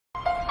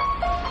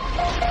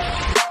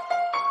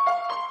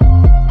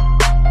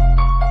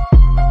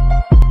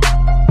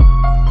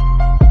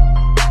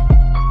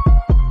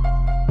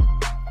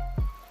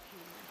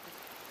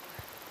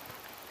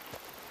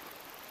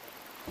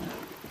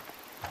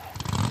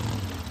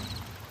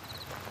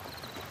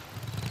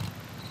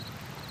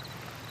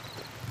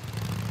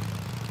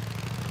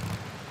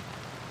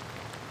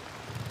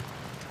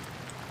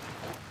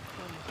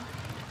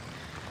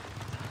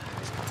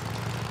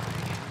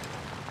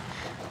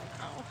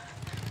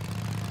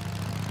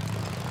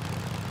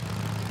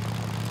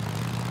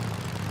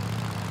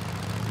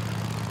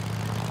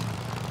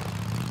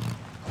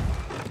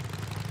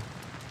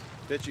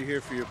Bet you're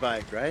here for your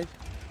bike, right?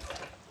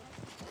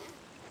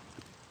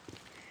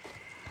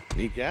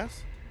 Need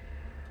gas?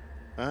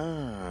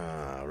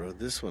 Ah, rode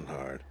this one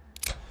hard.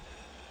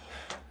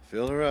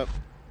 Fill her up.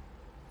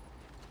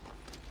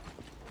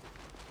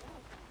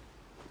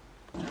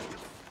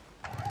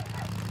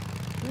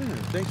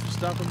 Thanks for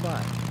stopping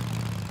by.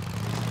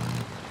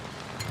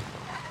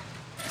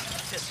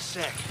 Just a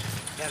sec.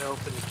 Gotta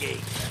open the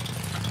gate.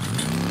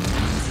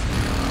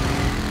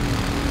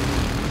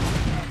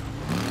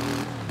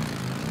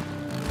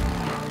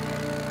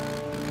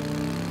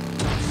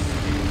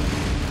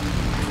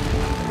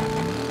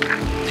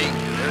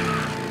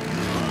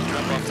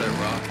 Drop off that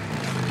rock.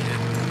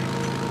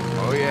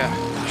 Oh yeah,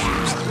 she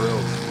was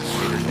thrilled.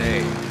 Made her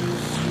day.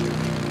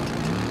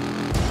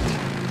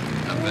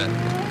 I bet.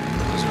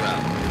 Who's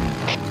around?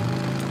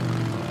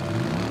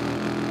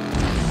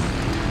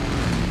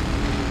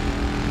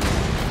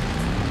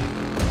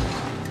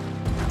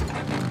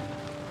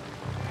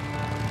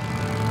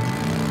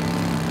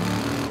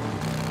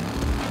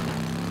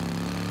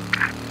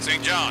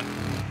 St. John.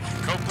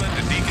 Copeland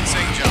to Deacon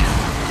St. John.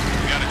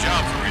 We got a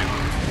job for you.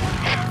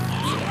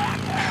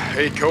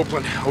 Hey,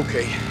 Copeland.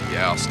 Okay.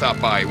 Yeah, I'll stop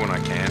by when I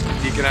can.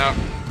 Deacon out.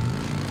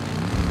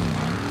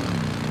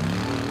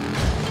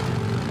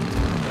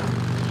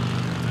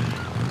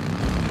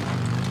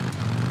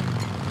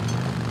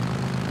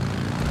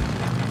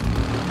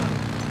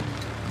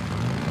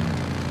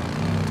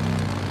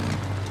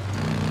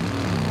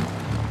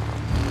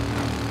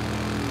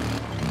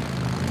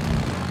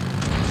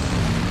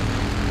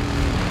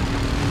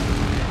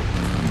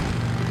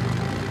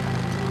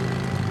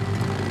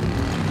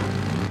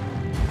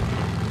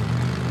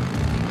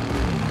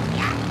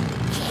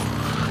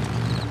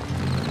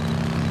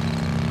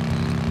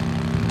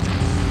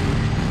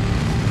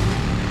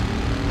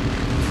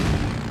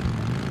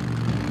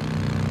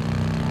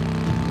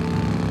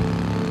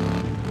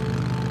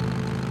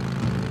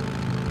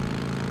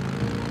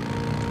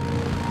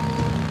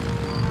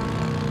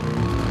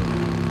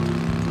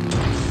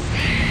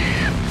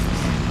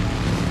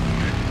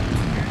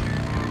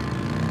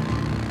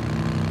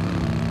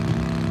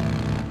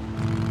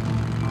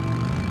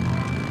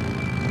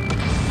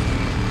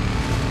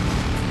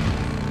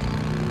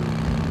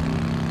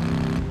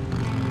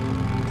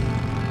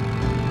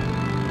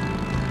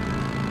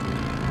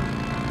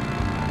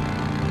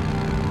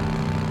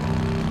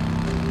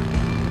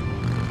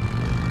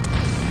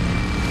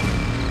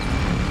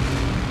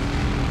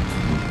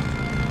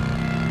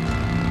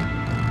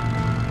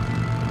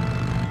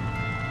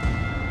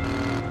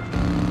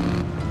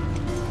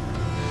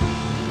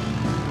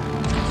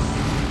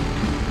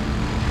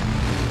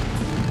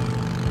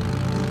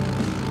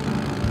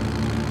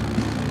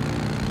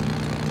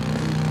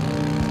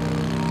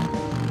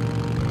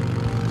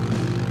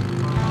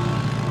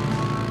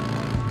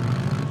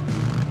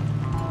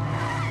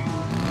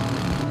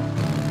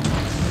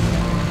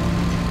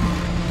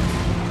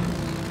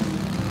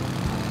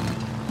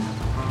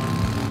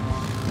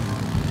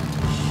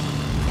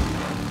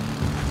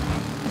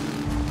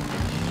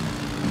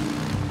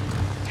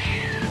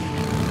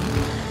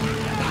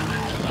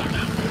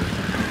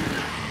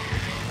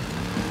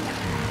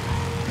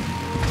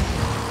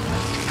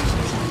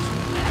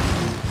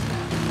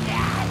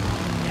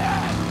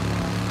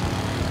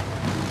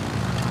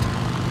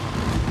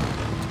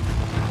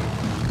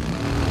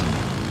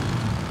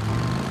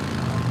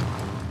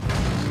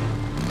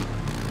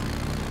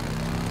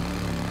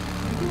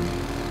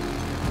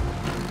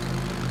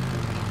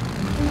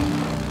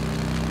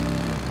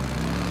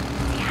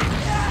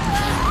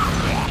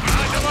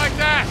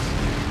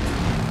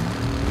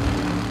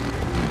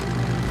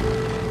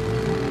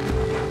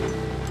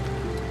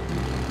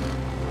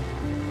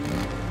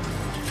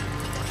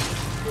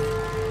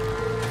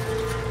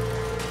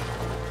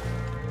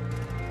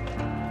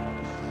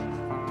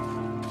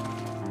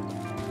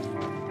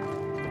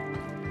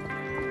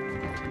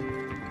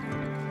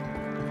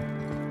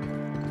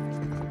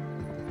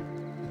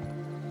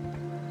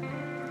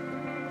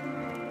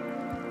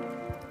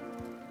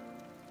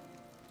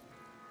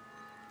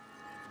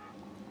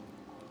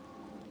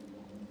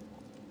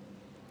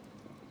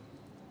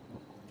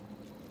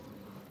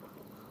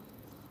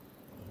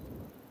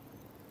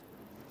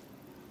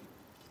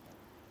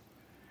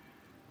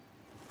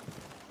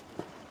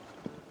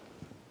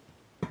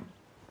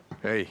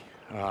 Hey,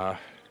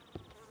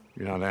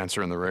 you're not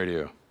answering the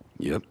radio.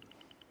 Yep.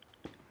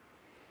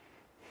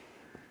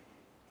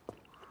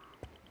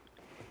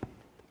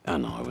 I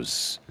know, I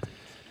was...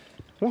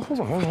 Well,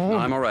 hold on. No,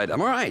 I'm all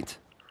right.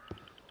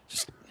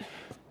 Just...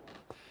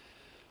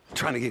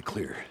 trying to get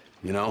clear,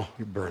 you know?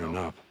 You're burning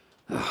up.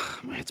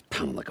 Ugh, my head's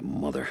pounding like a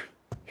mother.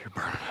 You're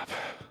burning up.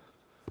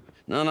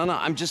 No,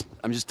 I'm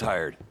just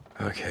tired.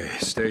 Okay,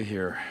 stay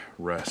here.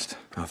 Rest.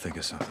 I'll think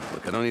of something.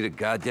 Look, I don't need a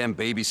goddamn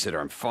babysitter.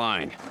 I'm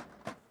fine.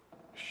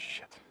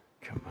 Shit.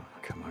 Come on.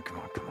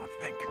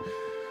 Think.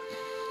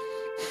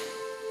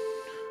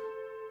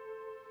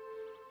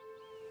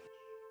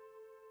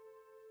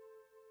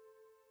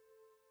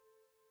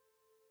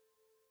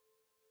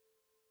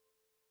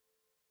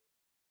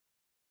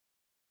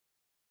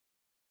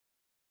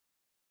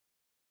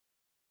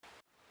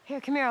 Here,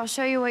 come here. I'll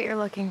show you what you're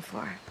looking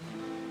for.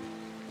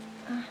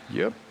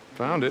 Yep,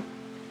 found it.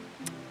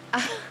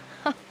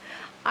 All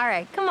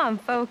right, come on,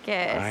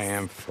 focus. I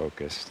am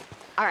focused.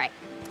 All right,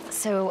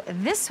 so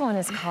this one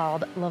is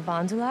called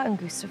Lavandula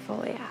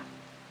angustifolia.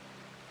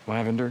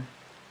 Lavender?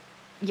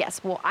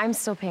 Yes, well, I'm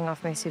still paying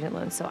off my student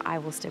loan, so I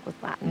will stick with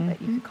Latin,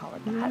 but you can call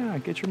it that. Yeah,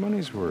 get your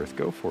money's worth.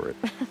 Go for it.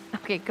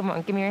 Okay, come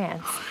on, give me your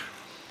hands.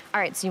 All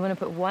right, so you want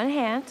to put one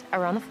hand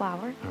around the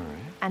flower. All right.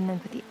 And then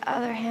put the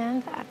other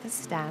hand at the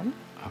stem.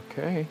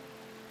 Okay.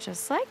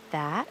 Just like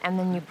that, and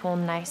then you pull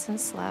nice and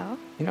slow.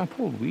 You know, I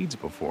pulled weeds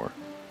before.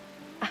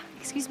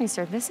 Excuse me,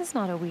 sir, this is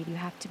not a weed. You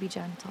have to be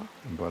gentle.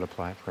 But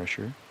apply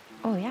pressure.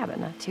 Oh, yeah, but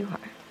not too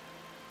hard.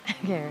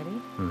 Okay, ready?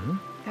 Mm-hmm.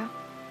 Go.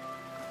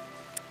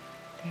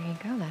 There you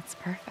go, that's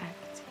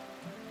perfect.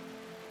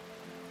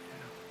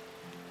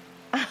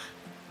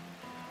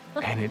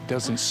 And it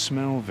doesn't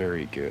smell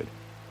very good.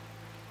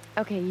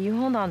 Okay, you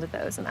hold on to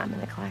those, and I'm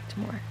gonna collect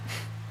more.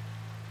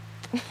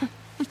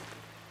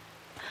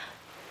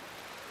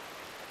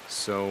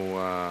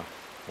 So,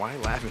 why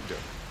lavender?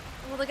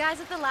 Well, the guys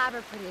at the lab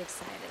are pretty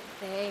excited.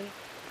 They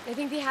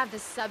think they have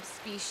this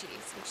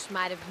subspecies, which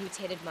might have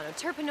mutated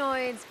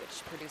monoterpenoids,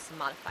 which produce a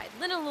modified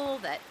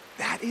linalool that...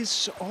 That is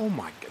so... Oh,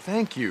 my God.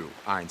 Thank you,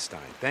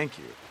 Einstein. Thank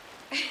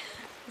you.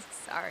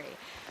 Sorry.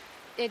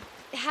 It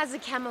has a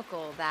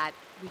chemical that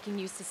we can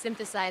use to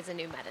synthesize a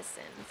new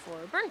medicine for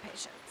burn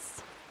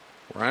patients.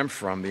 Where I'm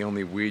from, the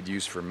only weed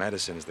used for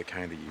medicine is the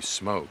kind that you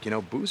smoke. You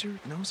know, Boozer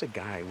knows a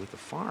guy with a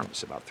farm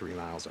that's about 3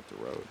 miles up the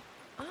road.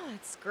 Oh,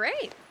 that's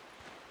great.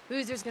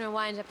 Boozer's gonna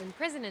wind up in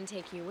prison and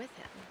take you with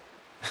him.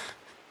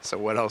 So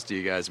what else do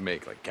you guys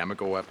make? Like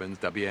chemical weapons,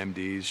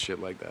 WMDs, shit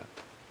like that?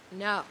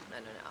 No.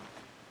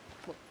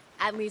 Well,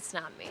 at least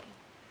not me.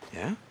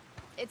 Yeah?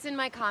 It's in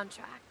my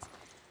contract.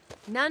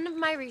 None of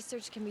my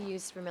research can be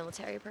used for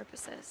military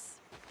purposes.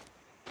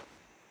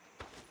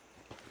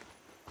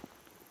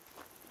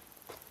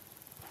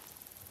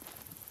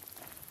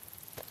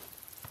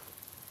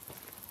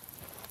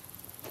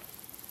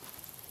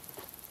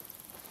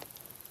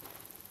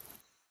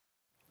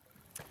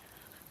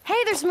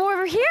 Hey, there's more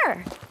over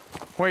here.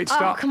 Wait,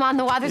 stop. Oh, come on,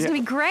 the water's gonna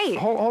be great.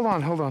 Hold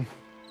on.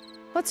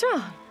 What's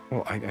wrong?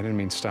 Well, I didn't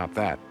mean stop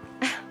that.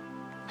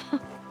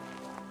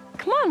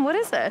 Come on, what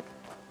is it?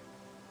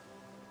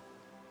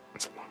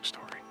 It's a long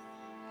story.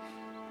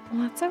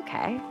 Well, that's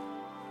okay.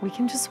 We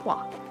can just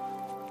walk.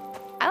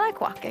 I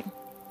like walking.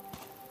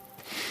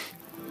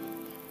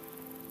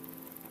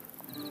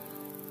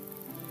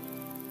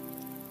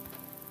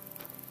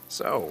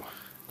 So,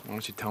 why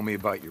don't you tell me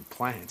about your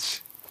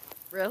plants?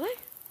 Really?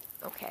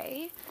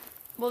 Okay.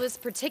 Well, this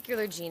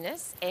particular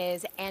genus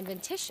is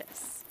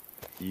adventitious.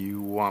 You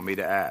want me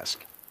to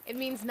ask? It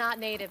means not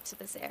native to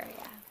this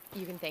area.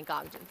 You can thank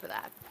Ogden for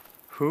that.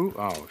 Who?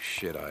 Oh,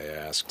 shit, I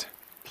asked.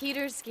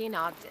 Peter Skeen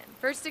Ogden,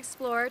 first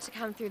explorer to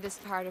come through this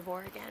part of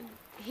Oregon.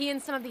 He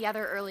and some of the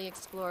other early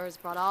explorers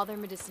brought all their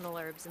medicinal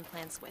herbs and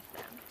plants with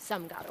them.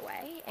 Some got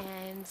away,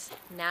 and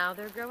now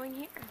they're growing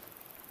here.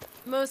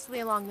 Mostly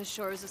along the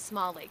shores of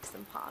small lakes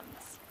and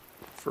ponds.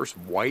 First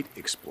white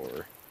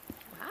explorer.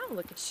 Wow,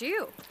 look at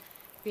you.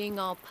 Being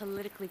all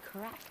politically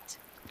correct.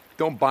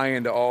 Don't buy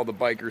into all the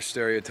biker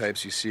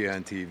stereotypes you see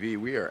on TV.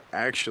 We are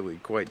actually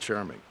quite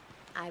charming.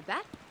 I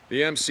bet.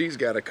 The MC's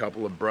got a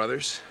couple of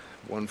brothers,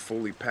 one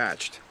fully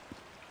patched.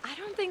 I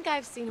don't think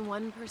I've seen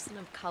one person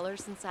of color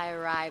since I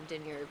arrived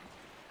in your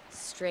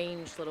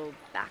strange little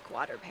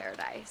backwater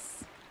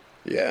paradise.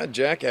 Yeah,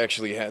 Jack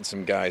actually had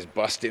some guys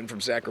bust in from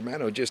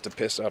Sacramento just to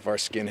piss off our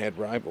skinhead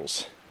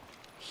rivals.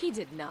 He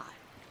did not.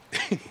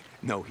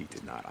 No, he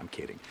did not. I'm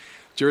kidding.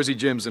 Jersey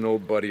Jim's an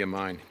old buddy of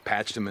mine.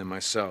 Patched him and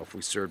myself.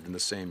 We served in the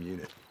same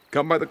unit.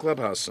 Come by the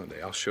clubhouse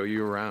Sunday. I'll show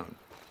you around.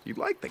 You'd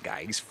like the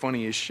guy. He's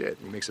funny as shit.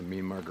 He makes a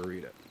mean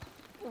margarita.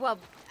 Well,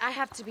 I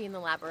have to be in the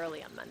lab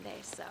early on Monday,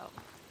 so...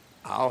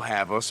 I'll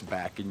have us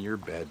back in your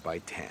bed by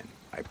 10.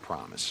 I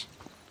promise.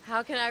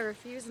 How can I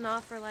refuse an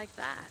offer like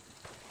that?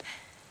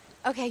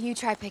 Okay, you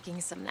try picking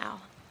some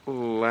now.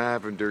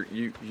 Lavender.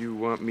 You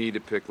want me to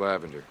pick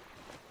lavender?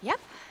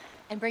 Yep.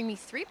 And bring me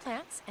 3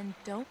 plants and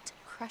don't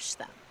crush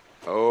them.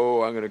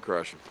 Oh, I'm gonna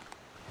crush him.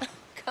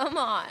 Come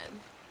on.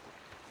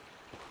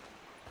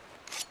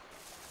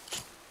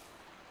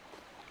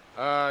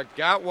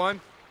 Got one.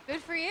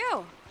 Good for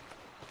you.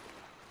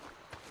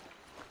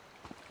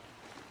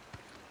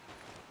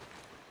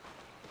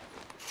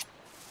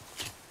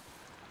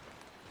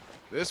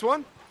 This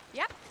one?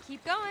 Yep,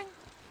 keep going.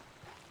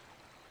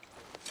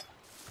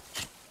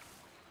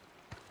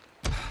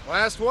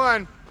 Last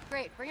one.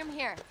 Great, bring him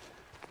here.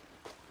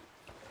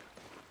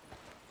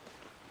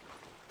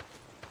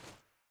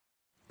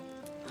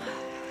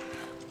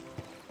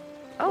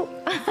 Oh.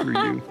 For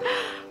you.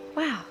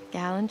 Wow,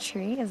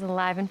 gallantry is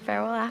alive and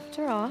farewell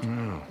after all.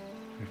 Oh,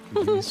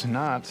 if he's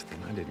not, then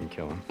I didn't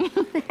kill him.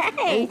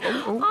 Hey!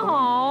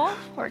 Aw,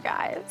 poor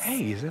guys.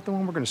 Hey, is that the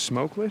one we're gonna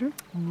smoke later?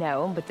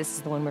 No, but this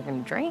is the one we're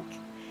gonna drink.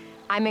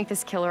 I make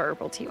this killer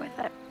herbal tea with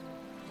it.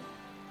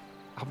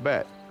 I'll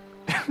bet.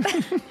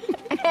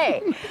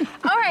 Hey,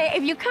 all right,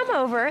 if you come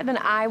over, then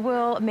I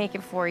will make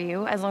it for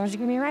you as long as you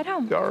give me a ride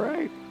home. All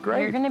right,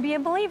 great. You're gonna be a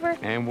believer.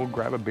 And we'll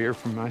grab a beer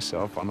for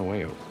myself on the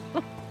way over.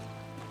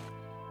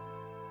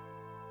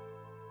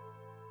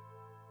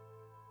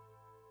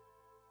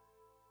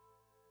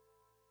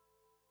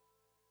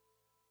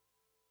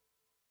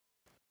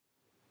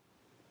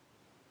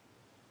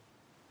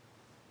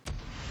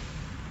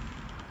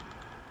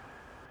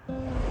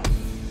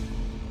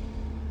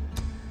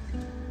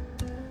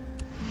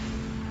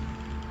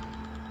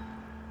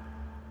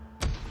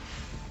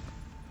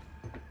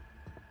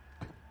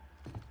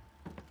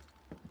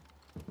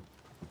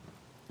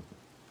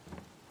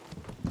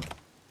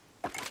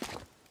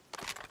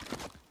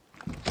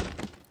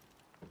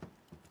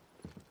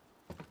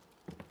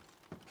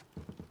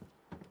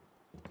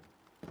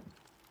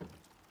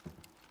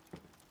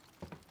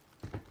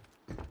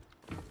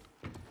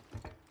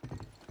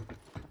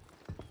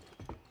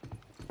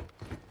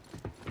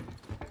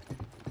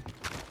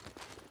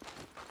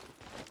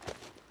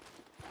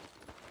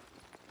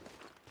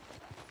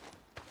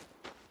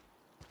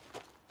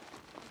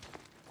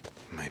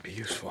 Might be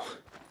useful.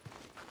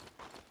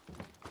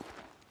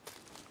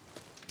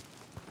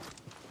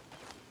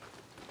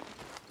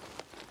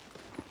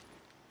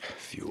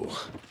 Fuel.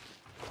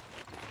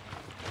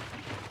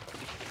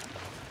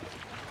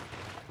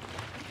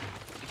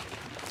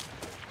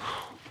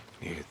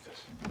 Needed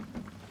this.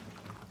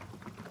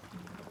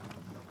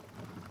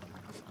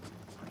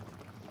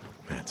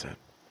 That's it.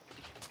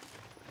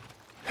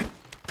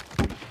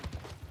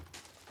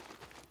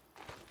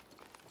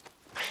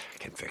 I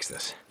can fix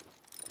this.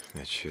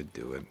 That should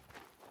do it.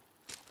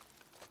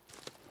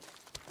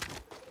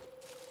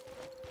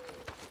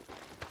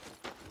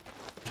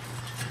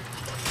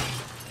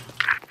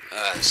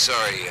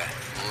 Sorry, I'm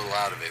a little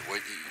out of it. What,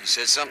 you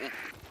said something?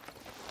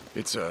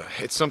 It's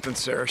something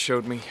Sarah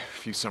showed me a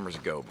few summers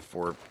ago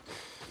before...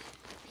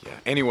 Yeah,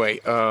 anyway,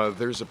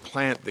 there's a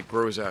plant that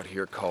grows out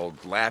here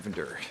called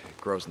lavender. It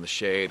grows in the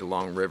shade,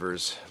 along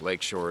rivers,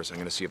 lake shores. I'm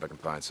gonna see if I can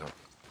find some.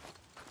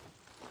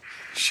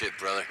 Shit,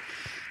 brother.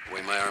 The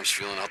way my arm's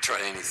feeling, I'll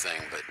try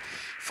anything, but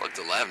fuck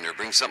the lavender.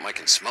 Bring something I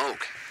can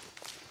smoke.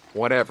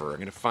 Whatever, I'm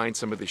gonna find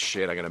some of this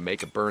shit, I'm gonna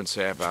make a burn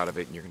sap out of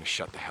it, and you're gonna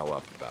shut the hell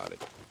up about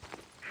it.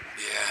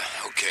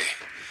 Yeah, okay.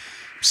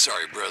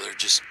 Sorry, brother.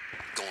 Just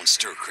going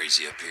stir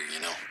crazy up here, you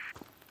know?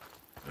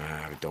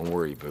 Don't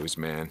worry, Booze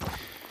Man.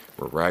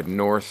 We're riding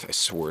north, I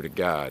swear to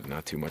God,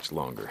 not too much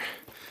longer.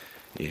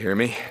 You hear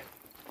me?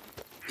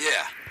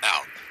 Yeah,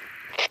 out.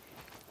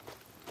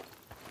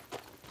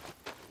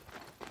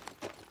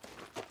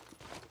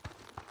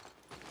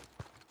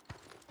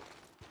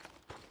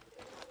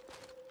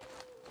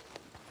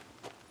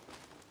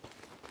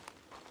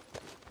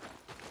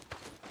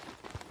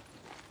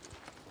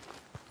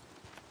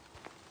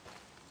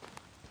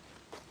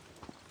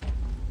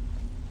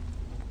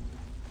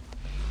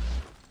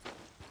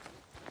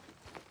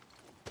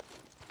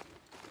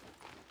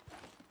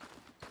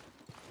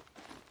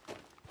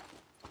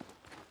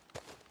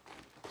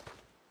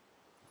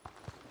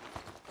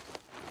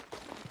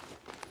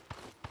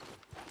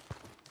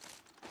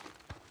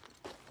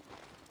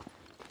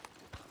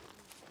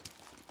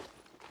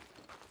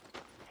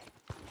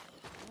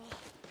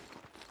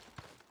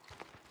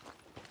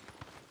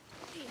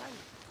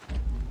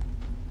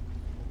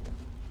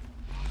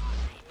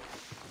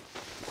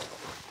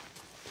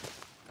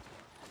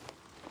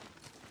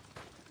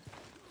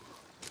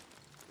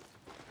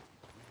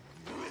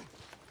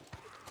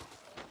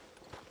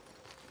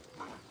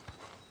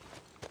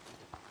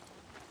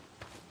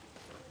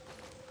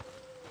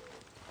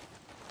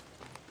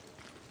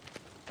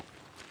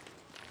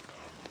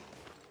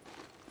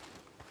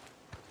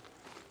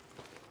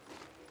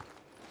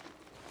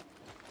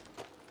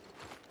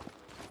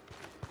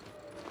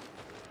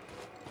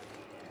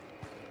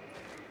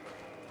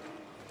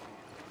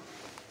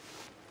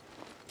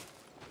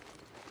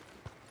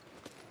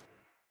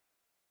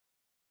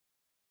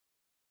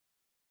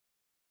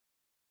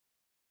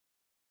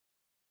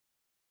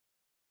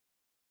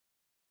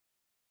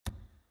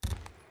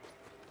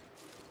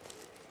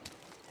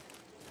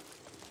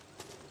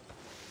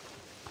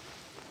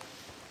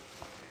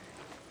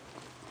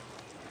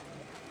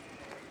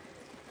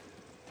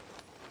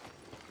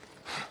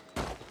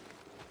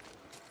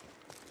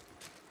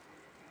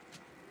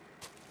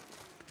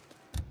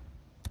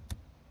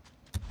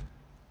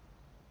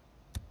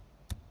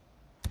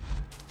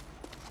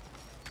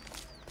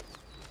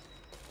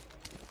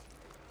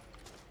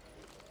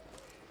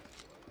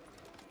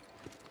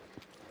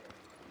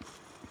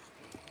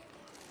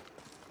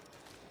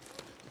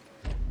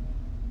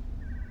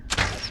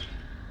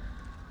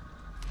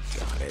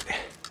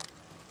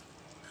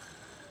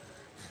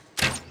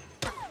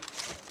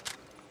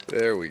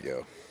 There we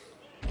go.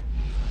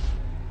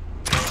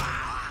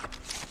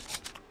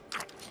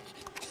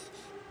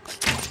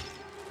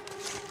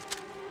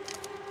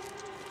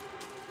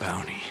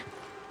 Bounty.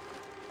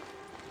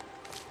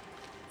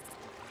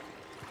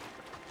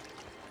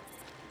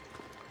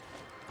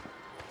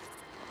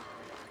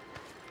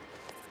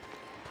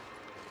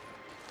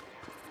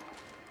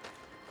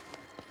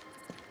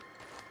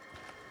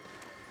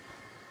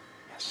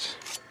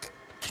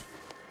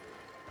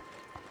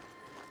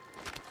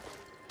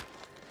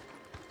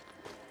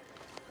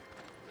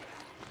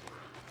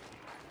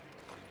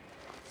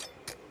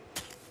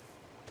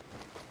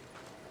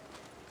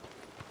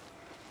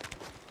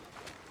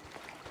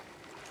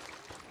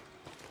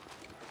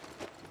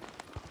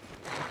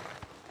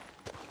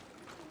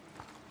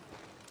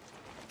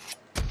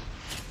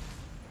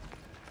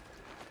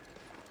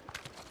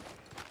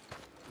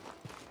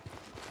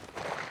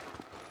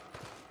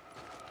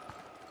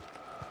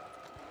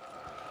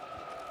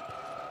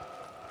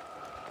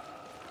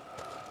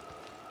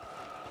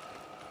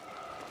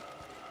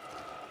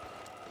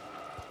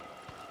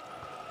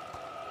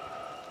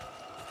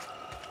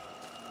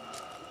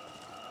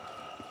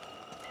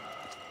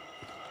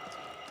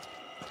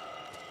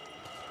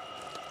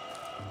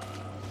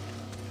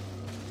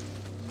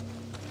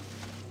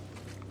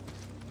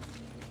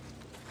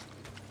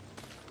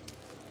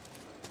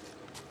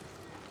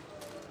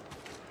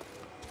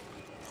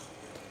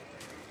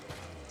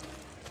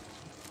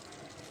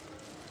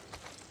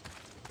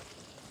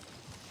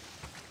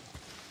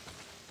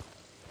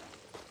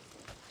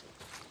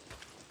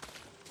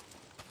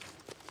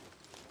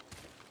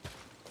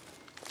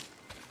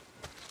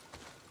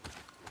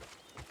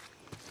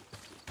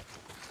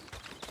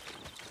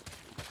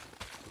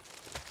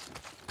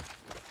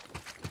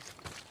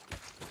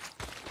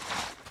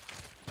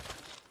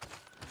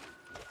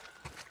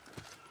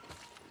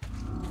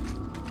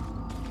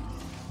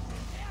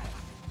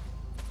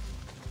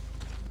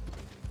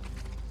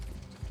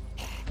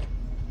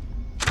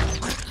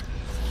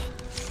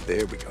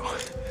 There we go.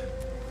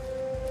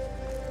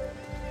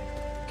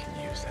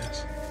 Can use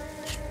this.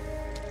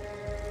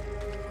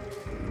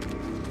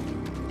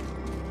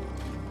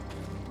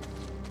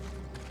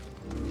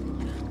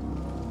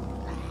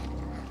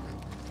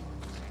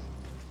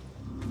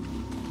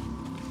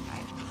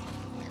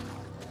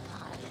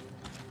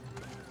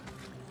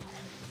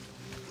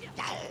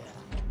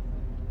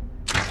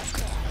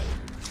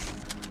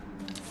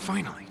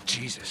 Finally,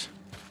 Jesus.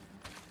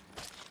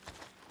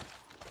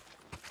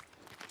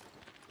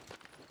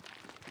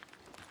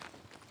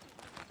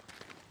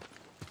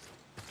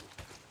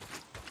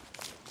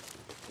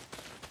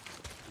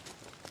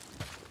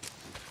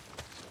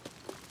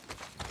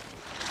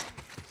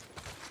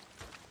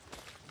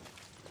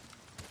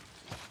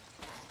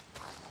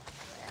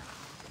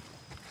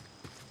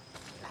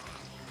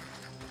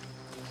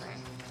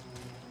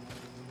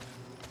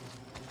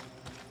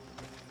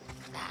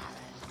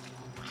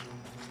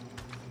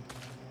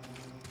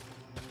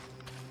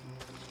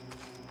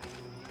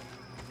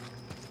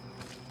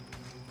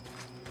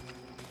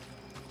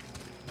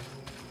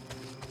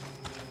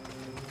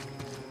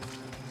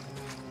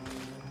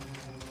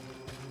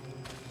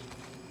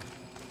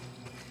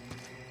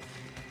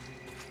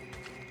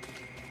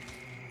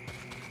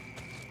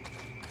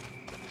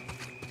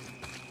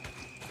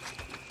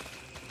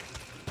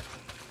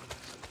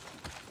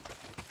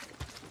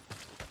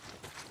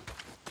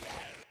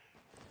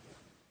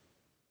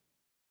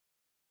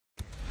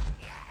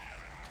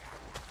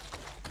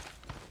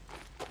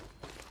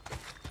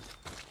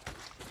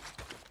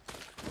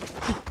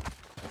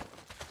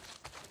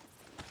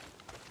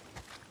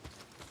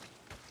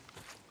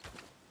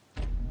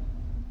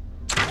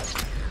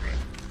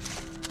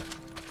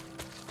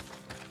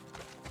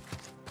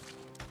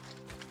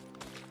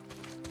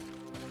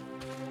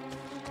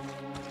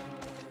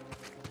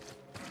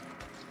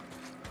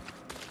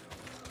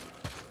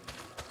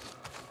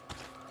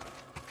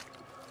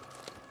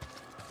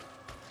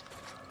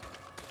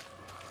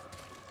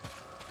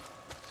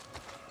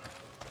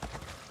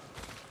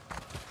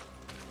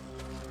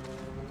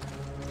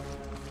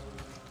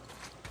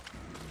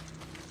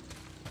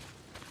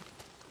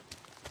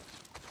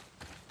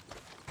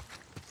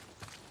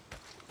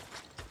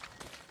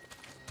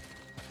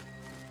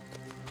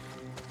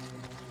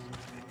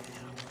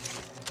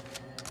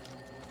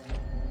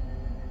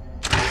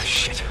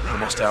 Shit,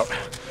 almost out.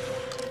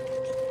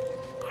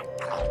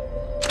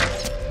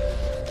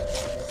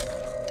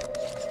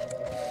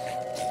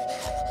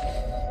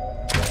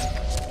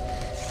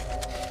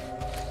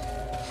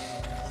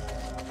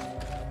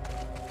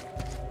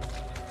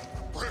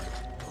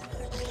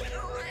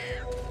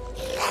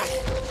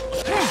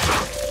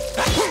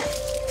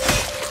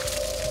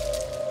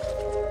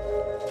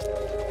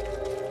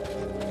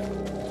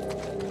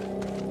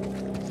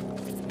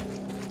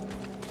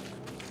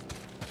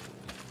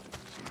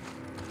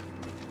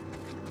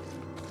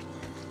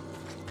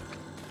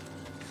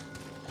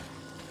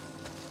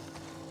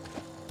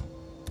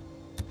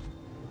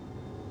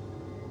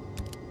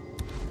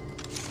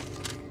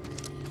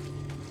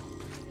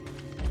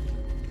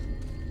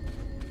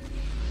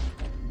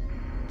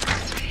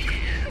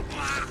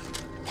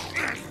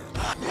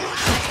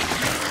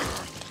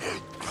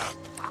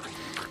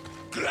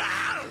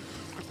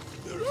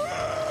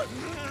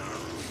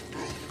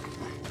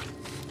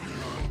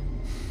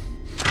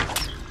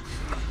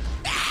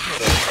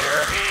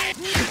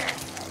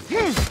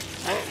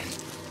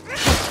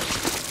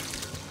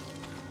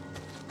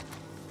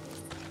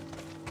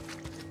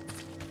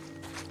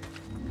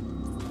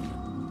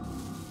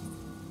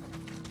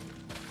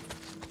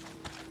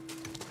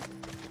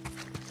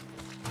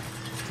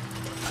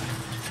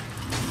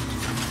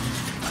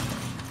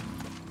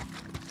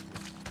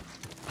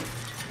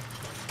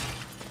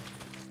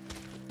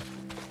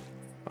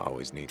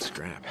 Always need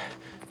scrap.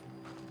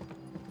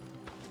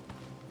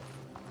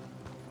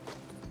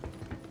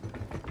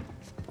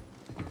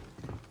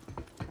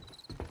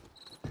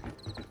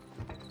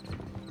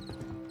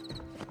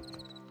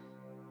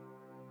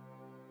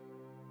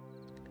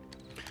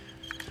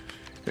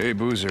 Hey,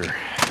 Boozer.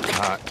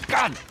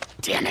 God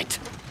damn it!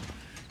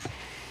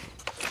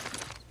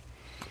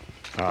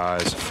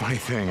 It's a funny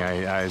thing.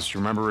 I was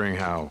remembering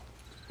how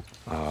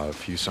a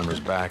few summers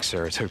back,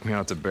 Sarah took me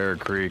out to Bear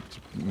Creek.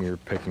 We were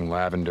picking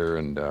lavender,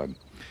 and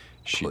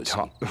she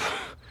taught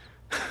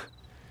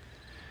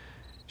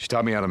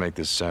me how to make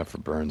this sap for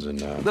burns.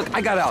 And Look,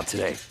 I got out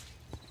today.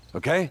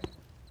 Okay?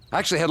 I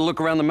actually had a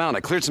look around the mountain. I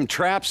cleared some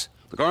traps.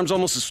 The arm's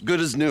almost as good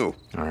as new.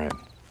 all right,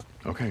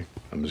 okay.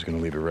 I'm just gonna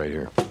leave it right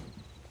here.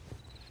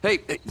 Hey,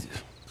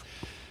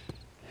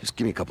 just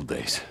give me a couple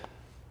days.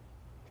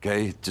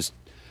 Okay? Just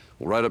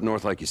we'll ride up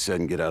north like you said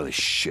and get out of this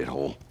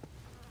shithole.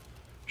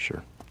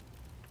 Sure.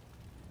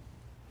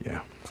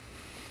 Yeah.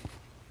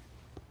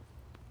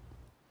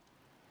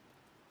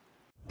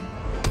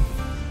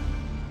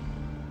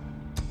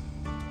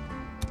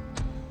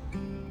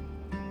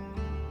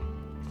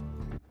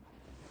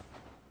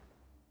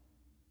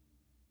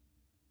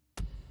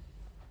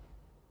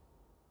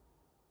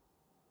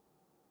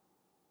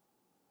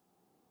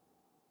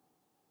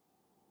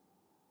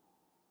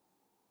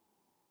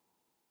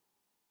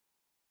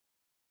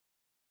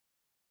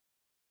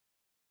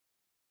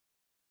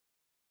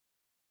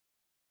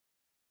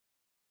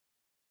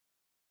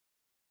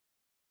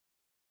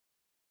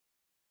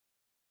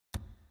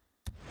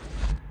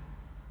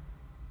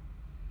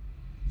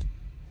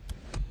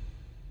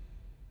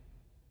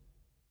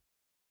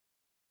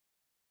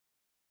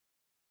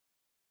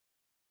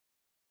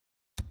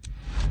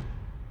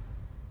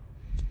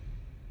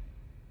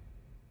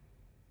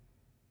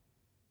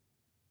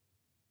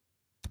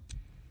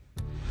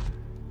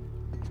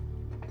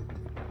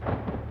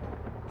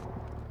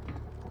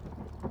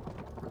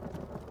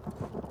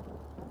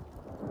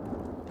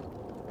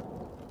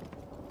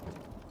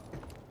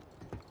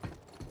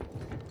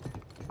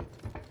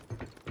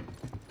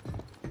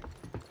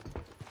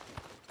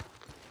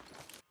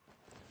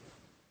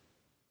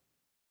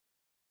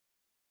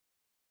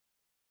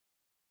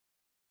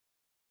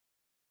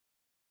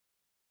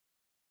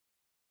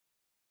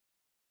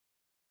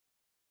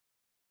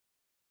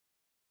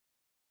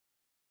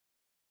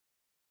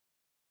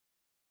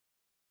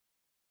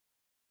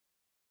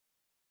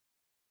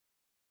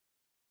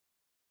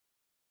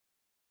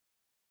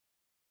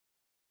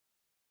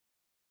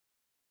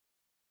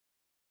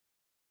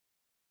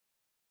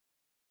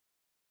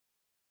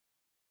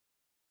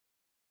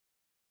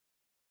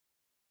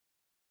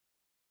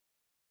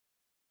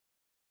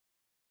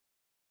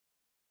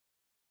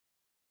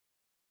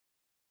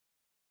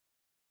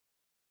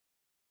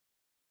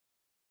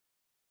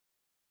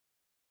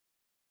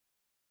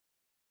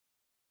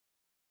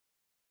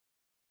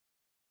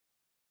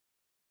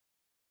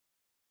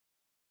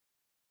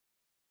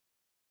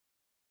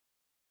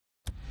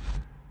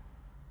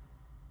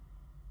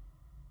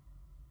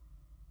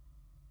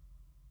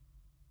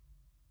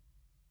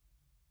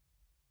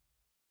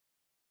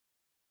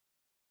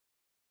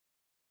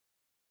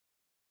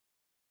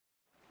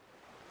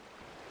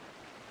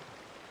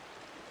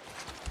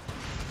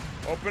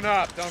 Open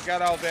up. Don't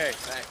got all day.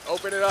 Hey,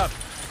 open it up.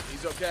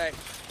 He's okay.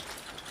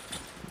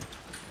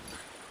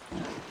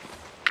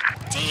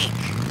 Deke,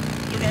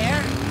 you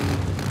there?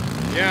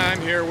 Yeah,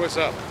 I'm here. What's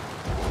up?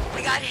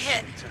 We got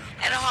hit,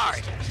 and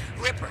hard.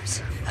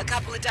 Rippers. A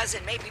couple of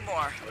dozen, maybe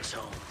more.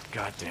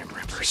 Goddamn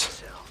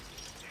rippers.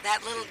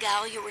 That little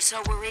gal you were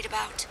so worried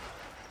about?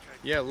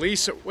 Yeah,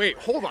 Lisa. Wait,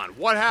 hold on.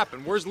 What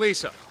happened? Where's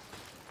Lisa?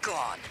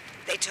 Gone.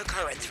 They took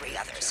her and 3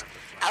 others.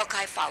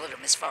 Alki followed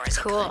them as far as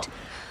he Cool. could.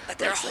 But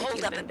they're Looks like holed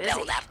you've up been in busy.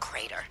 Belknap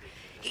Crater.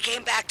 He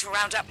came back to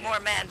round up more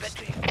men, but...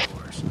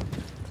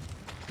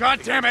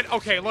 God damn it.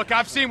 Okay, look,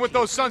 I've seen what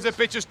those sons of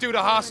bitches do to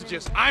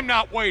hostages. I'm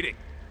not waiting.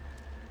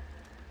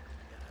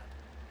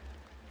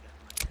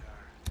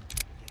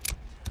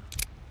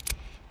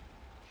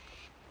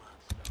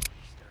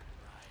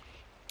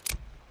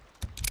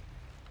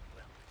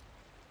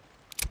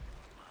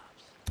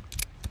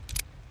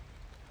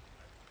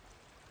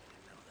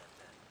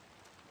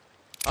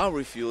 I'll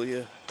refuel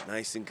you,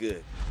 nice and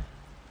good.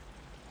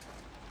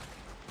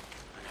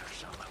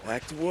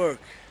 Back to work.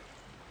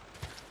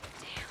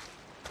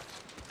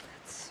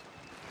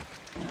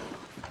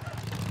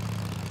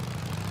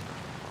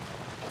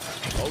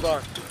 Hold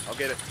on, I'll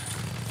get it.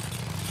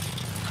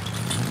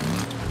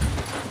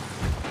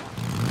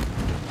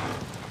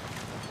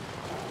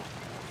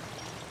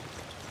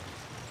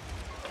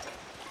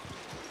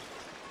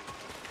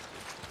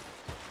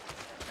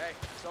 Hey,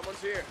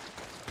 someone's here.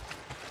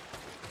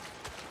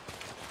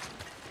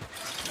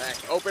 Hey,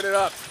 open it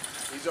up.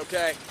 He's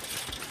okay.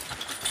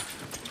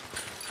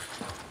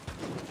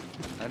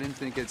 I didn't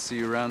think I'd see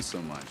you around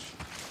so much.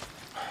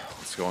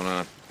 What's going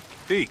on?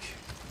 Deke.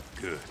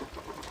 Good.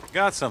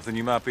 Got something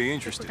you might be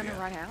interested in.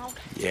 Run out?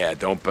 Yeah,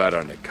 don't bet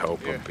on it,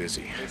 Cope. I'm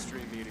busy.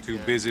 Too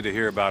busy to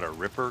hear about a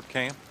Ripper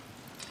camp?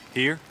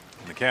 Here?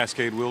 In the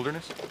Cascade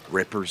Wilderness?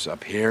 Rippers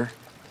up here?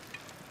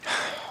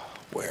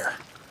 Where?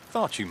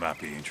 Thought you might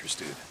be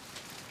interested.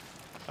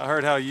 I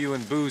heard how you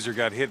and Boozer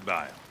got hit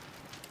by him.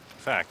 In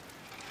fact,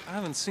 I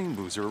haven't seen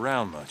Boozer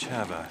around much,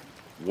 have I?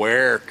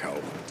 Where,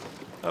 Cope?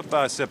 Up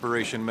by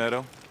Separation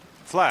Meadow.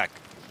 Flack,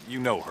 you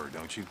know her,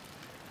 don't you?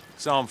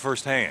 Saw him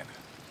firsthand.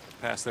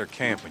 Past their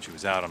camp when she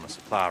was out on a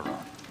supply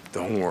run.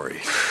 Don't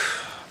worry.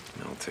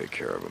 I'll take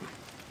care of him.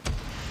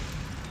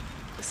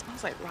 It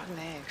smells like rotten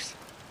eggs.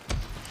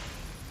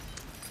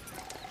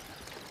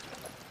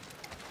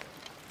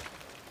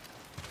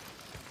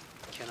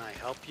 Can I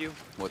help you?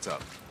 What's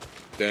up?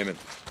 Damon.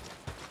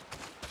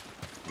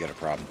 You got a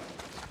problem?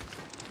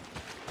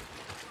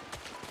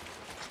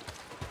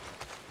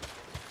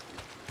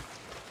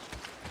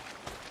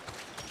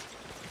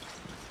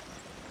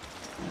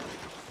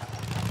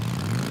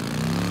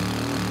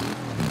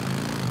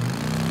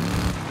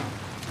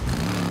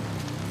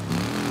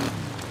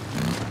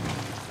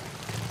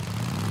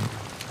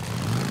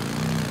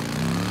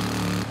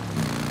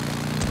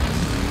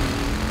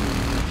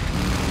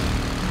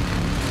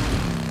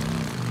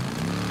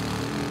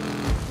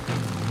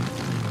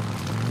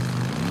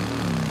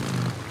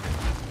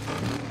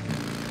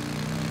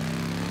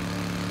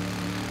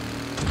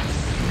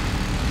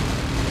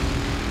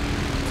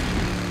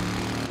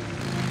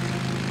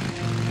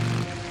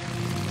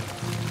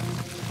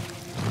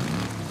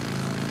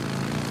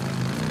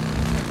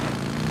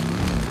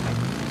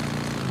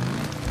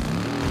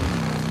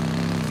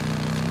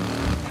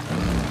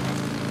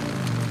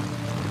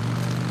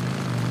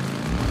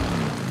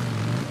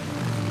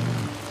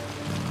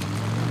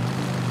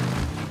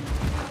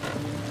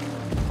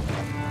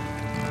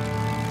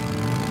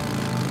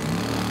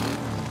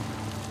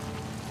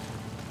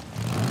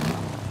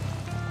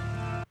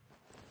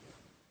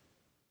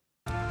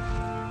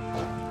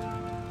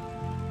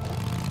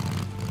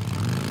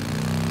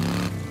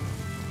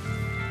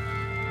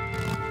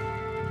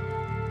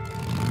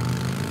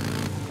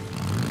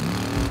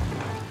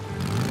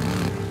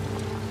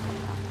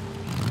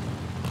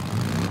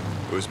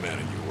 Who's man?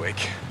 Are you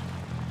awake?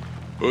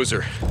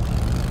 Boozer.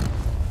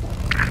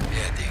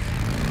 Yeah,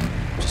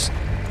 Deke. Just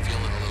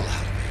feeling a little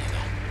out of it, you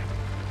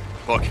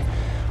know. Look,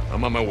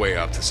 I'm on my way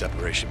up to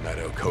Separation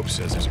Meadow. Cope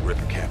says there's a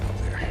Ripper camp up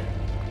there.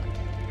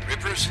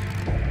 Rippers?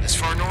 This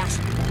far north?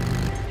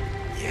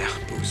 Yeah,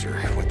 Boozer.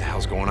 What the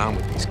hell's going on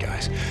with these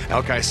guys?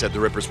 Alki said the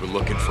Rippers were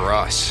looking for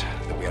us,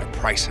 that we had a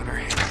price on our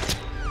hands.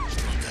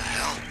 What the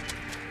hell?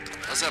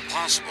 How's that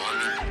possible?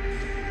 I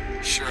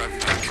mean, sure,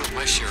 I've killed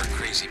my share of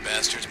crazy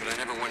bastards, but I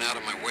never went out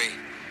of my way.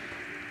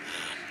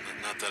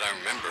 Not that I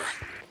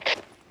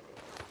remember.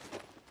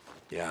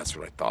 Yeah, that's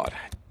what I thought.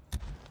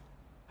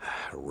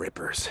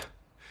 Rippers.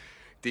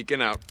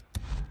 Deacon out.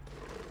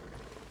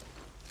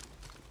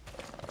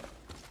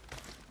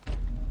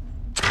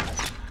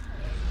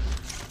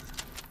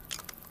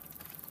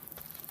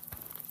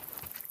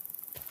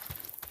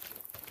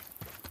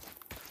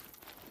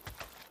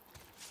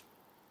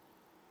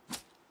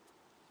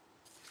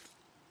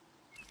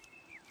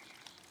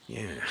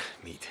 Yeah,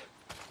 neat.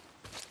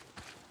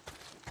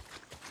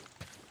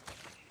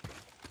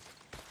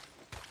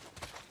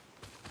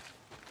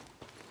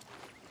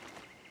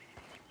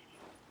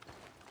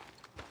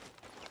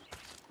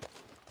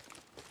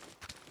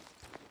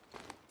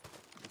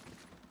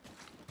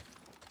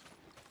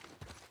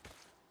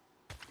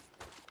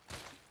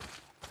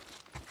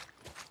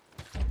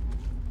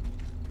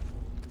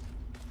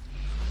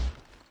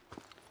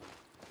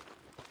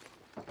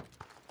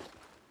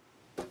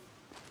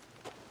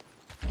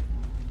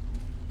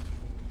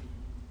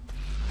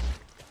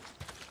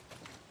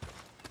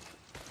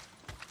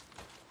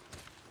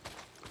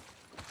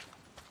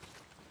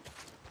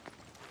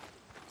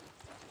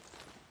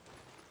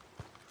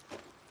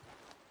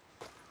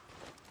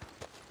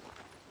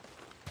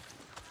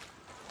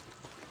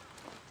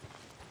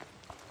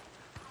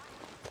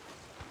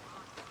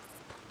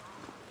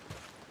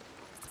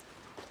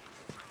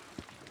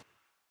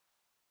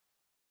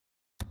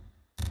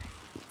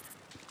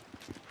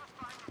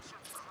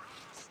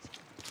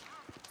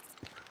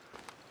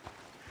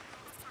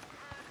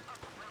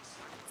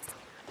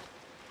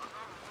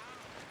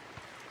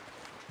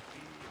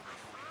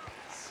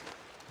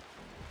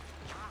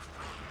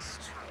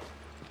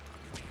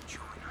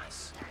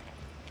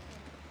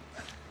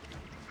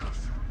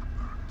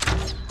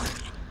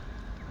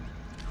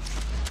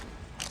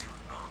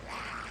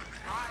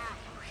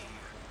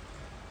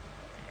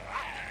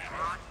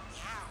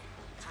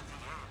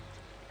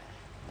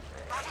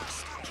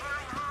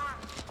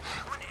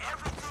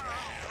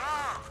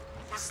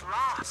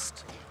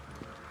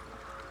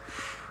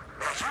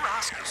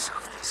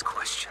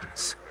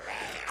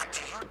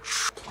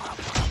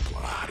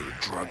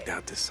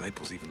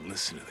 disciples even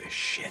listen to this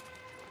shit?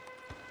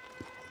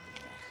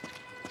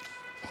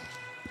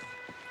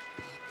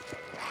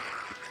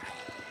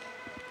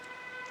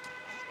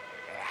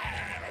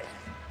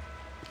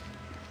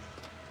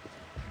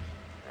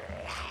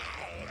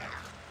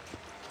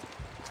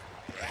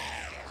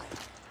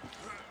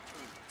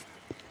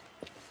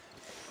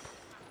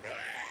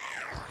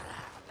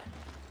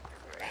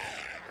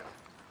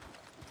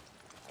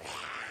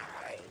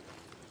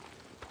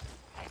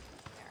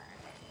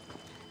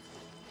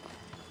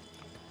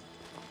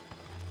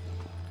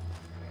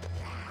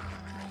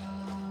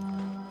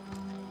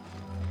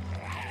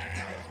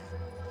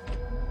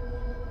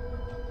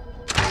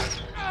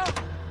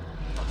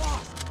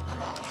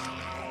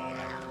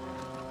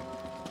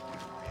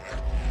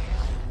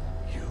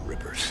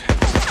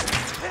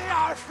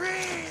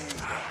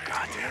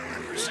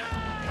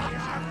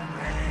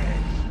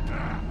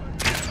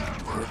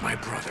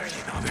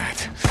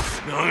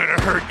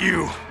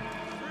 You!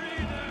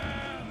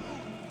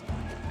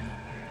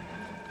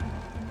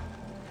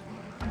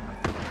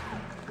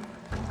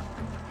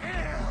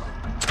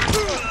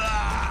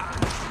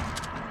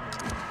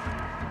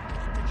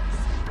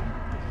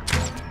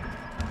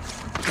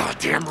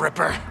 Goddamn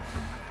Ripper!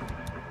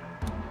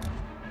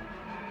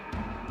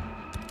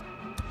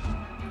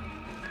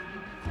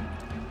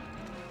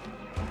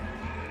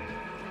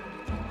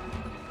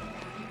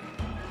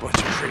 Bunch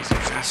of crazy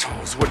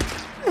assholes would...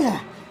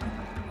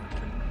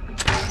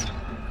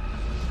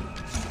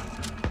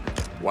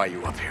 Why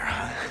you up here,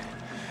 huh?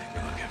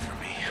 You're looking for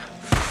me.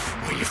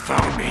 Well, you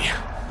found me.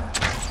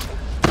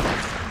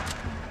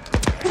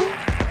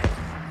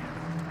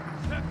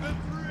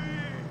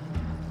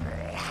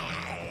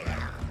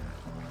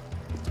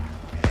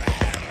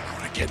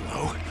 Wanna get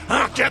low?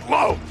 Huh? Get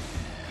low!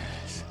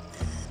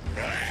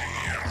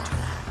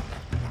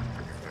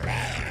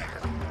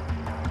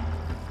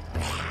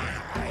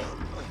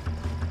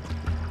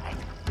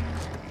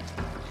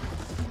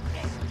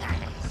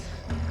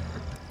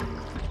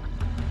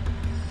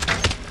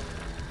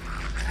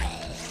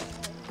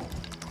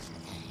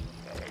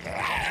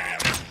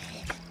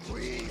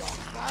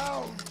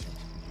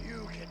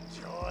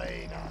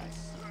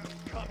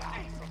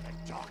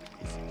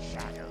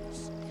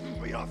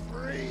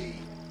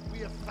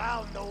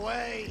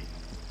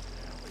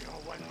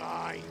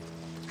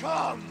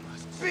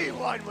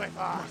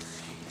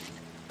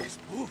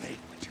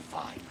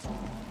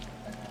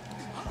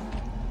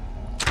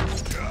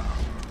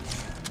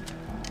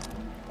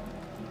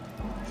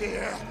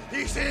 Here!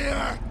 He's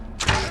here!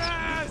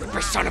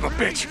 Ripper son of a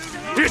bitch!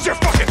 Here's your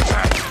fucking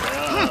tag!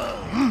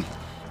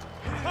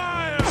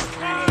 Fire!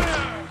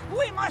 Fire!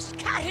 We must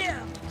cut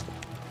him!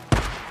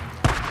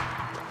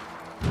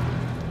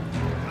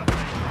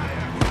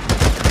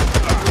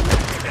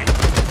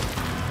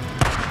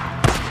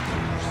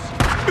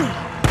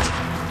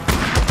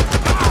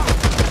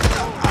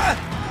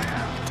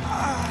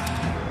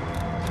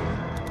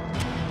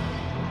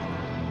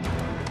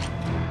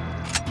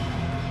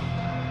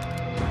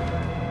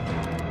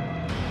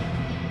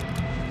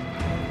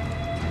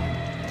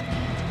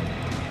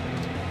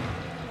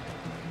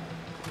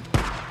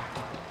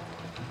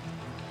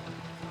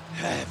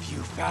 Have you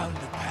found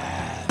the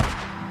path?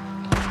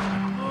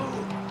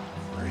 Oh,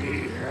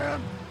 free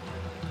him?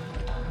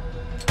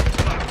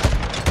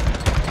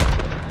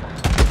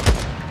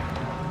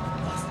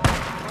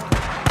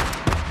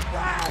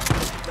 Back!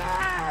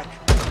 Back!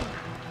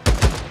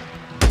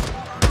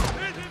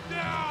 Hit him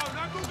down!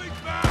 I'm moving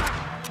back!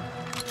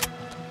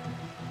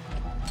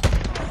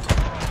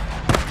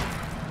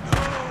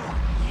 No!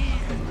 He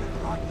has been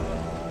brought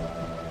low.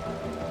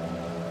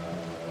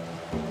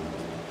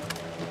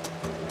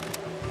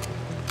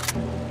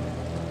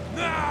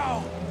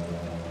 Now!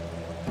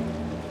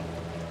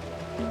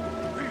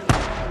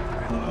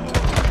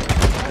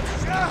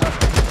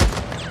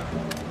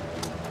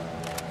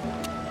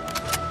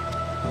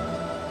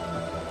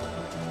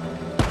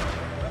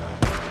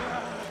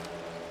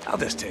 I'll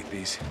just take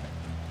these.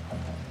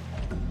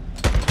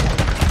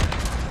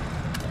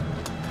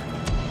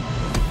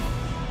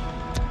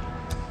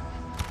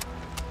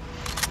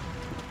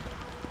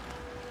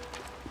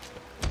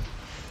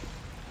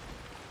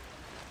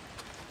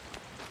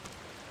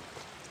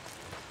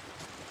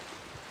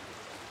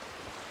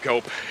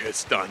 Cope,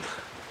 it's done.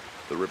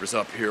 The rippers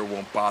up here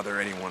won't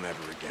bother anyone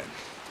ever again.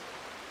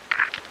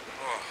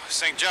 Oh,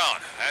 St.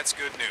 John, that's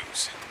good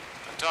news.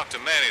 I talked to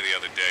Manny the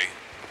other day,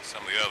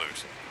 some of the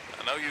others.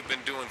 I know you've been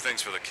doing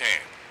things for the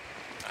camp.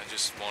 I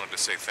just wanted to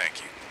say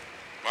thank you.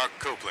 Mark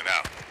Copeland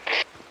out.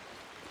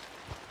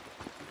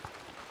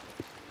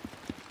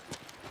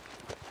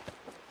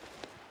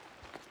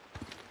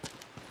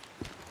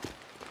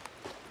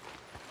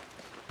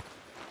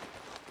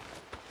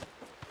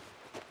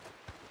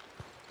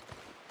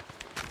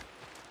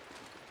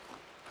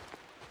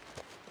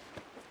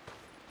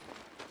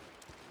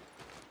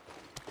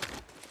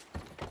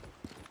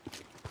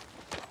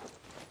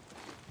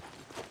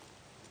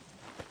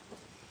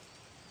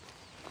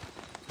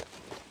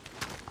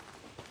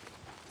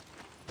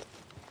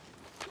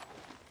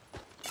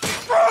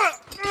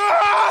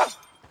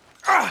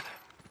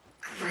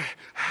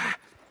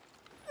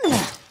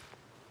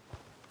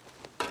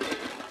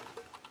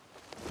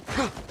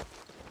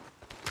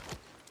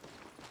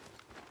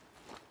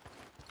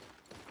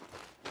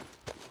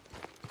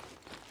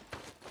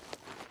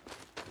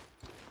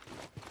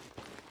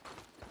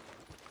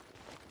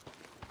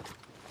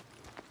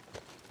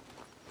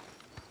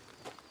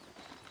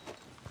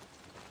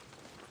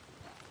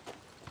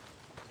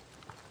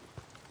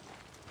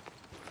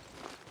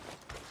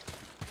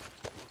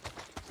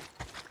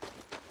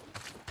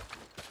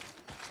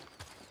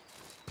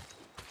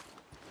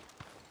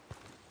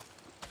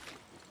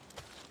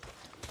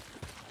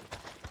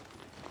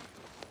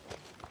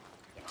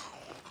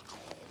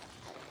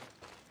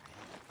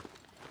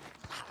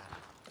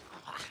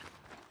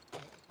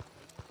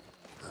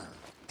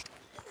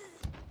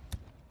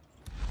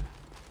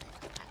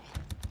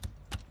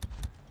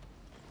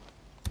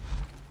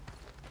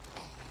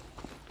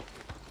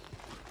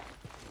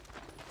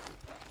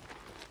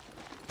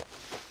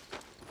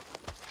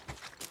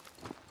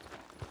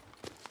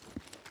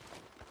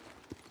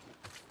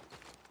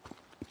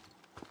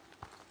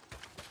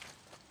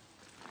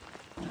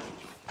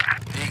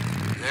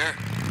 there?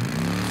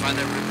 Find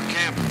that Ripper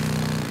camp?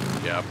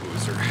 Yeah,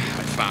 Boozer.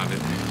 I found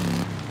it.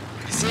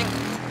 You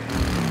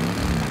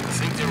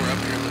think they were up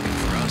here looking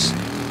for us?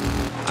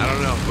 I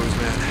don't know, Booze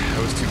man. I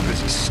was too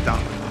busy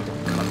stopping them,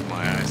 cutting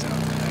my eyes out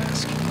to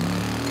ask.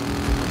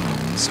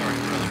 Sorry,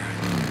 brother.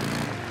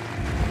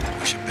 I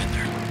wish I'd been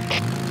there.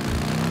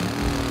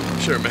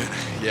 Sure, man.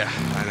 Yeah,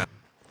 I know.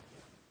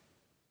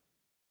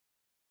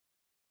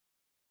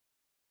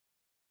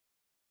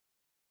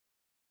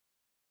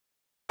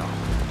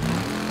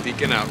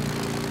 Beacon out.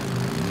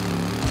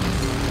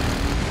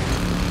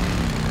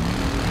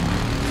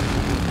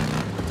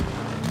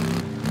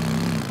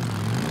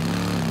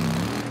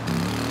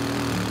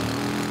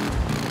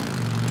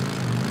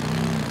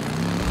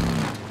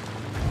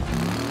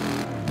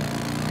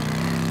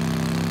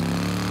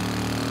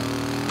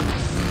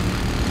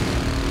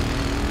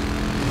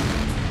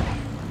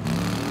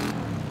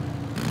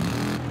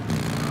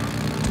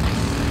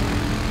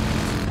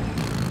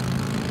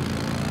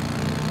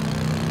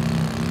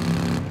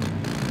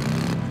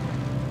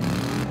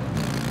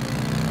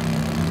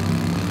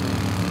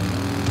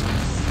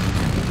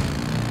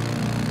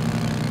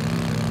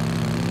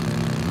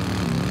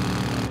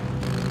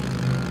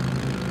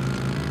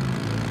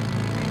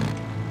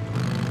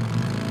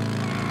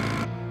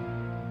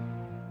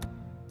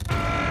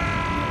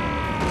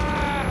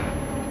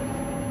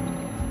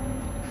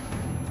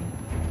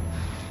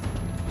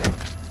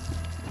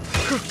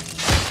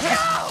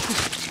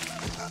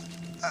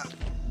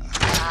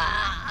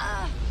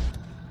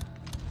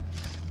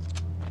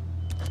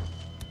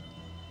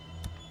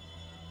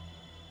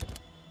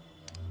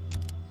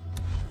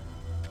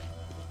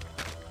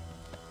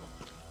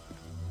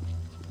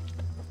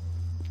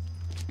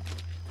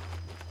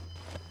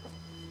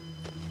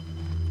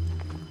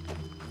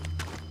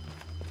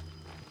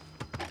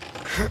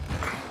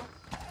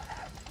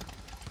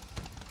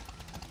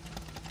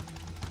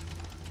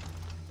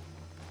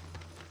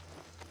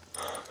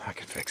 I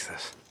can fix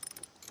this.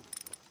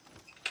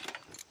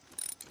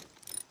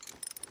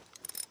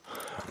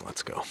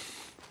 Let's go.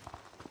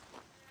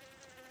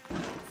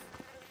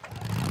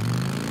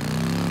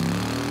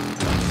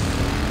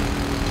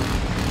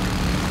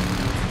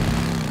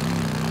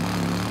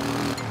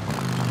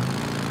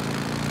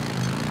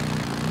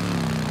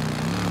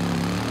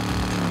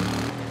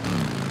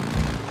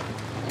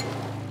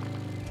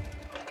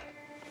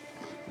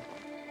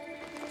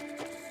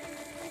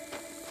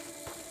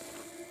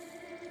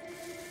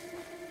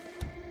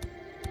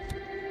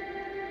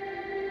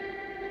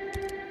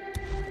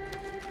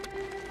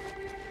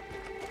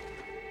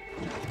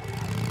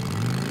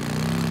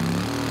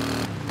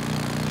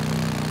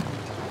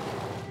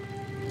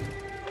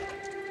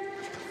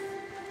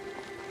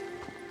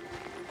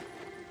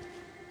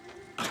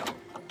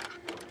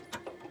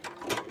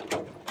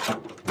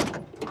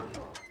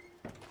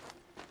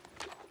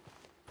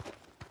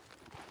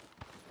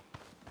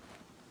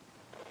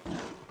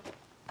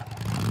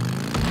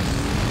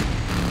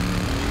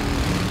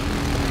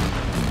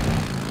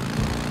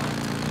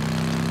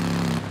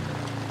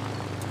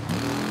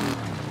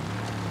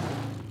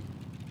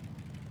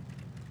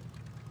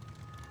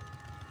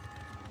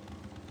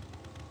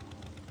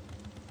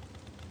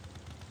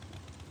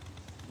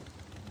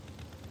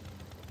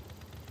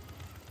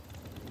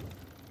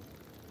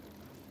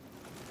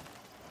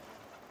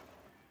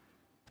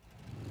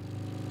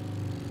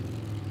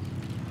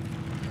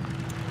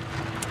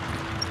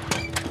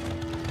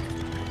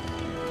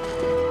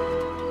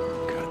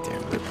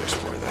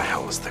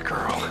 The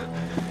girl.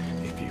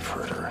 If you've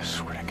heard her, I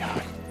swear to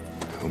God.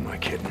 Who am I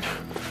kidding?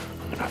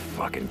 I'm gonna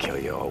fucking kill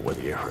you all,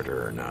 whether you heard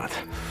her or not.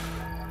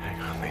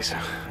 Hang on,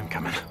 Lisa. I'm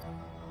coming.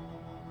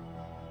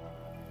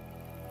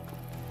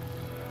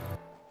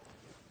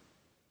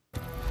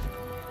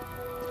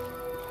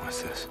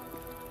 What's this?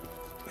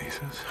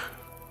 Lisa's?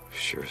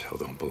 Sure as hell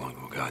don't belong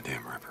to a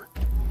goddamn Ripper.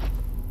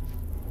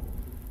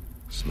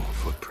 Small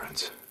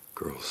footprints.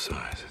 Girl's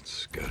size.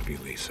 It's gotta be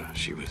Lisa.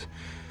 She was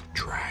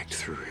dragged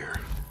through here.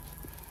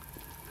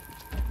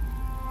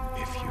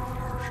 If you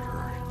hurt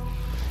her,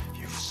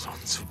 you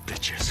sons of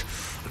bitches,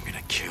 I'm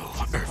gonna kill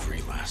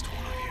every last one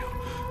of you.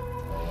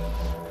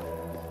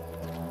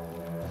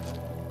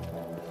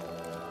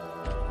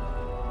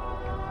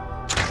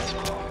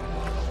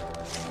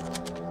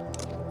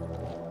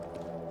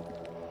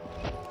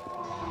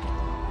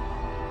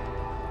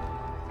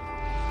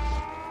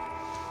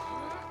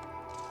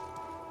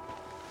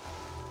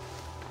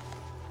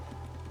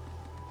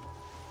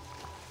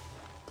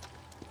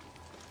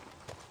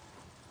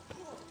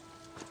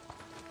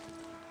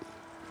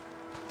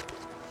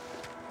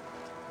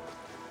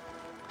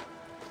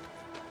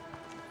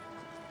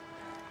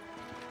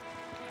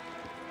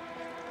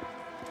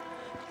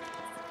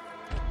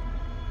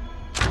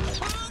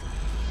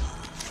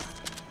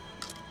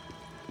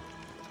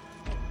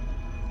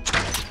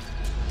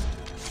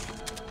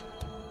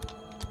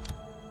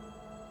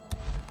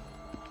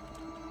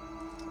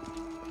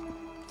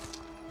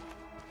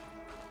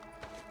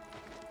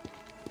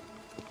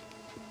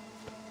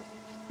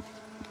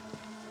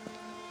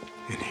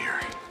 In here.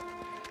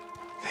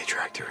 They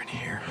dragged her in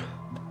here.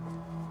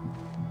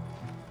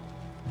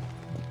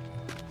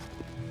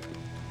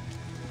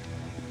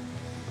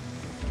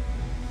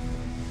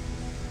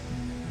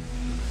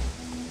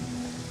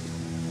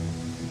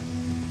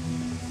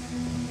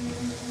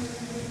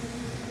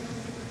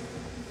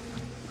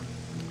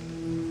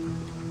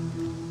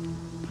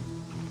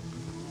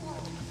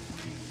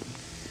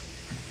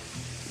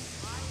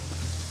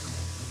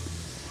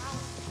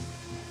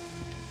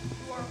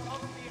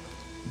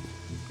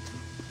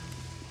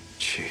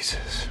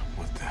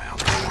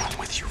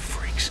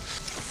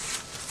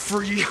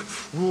 free,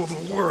 rule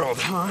the world,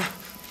 huh?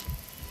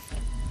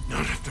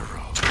 Not after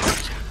all.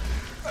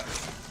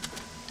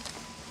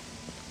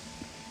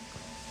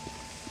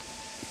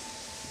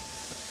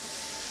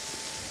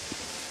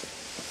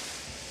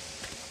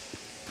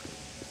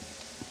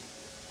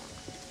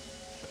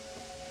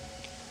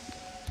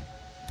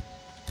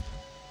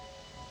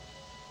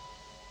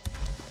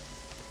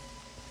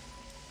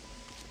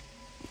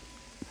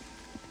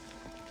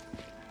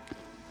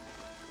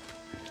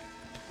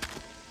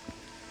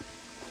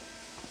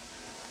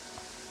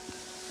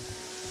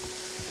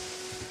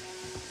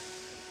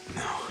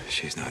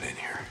 She's not in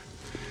here.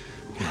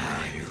 Where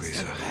are you,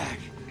 Lisa?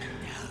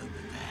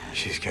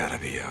 She's gotta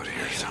be out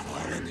here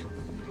somewhere.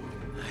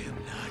 I am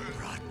not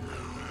brought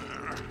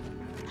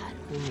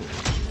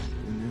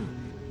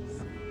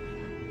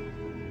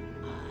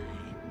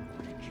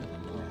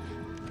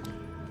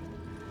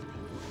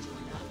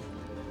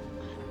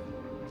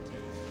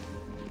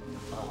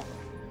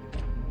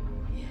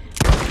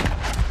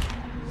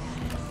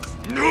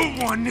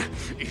No one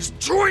is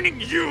joining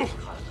you!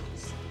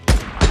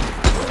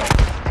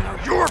 Now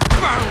you're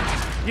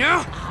found,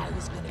 yeah? I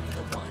was gonna be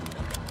the one of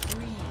the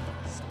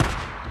trees.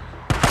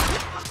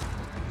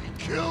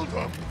 Killed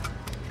him.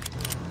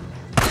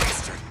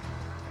 Bastard.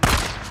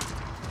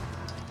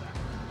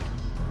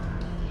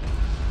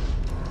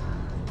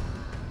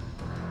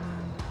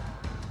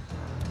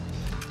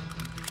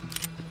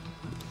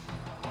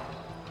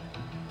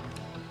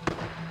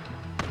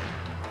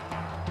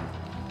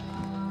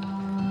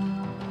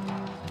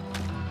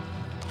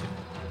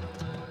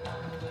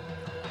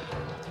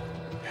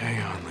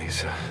 Hang on,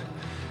 Lisa.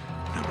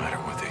 No matter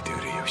what they do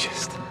to you,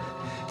 just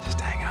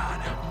hang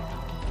on.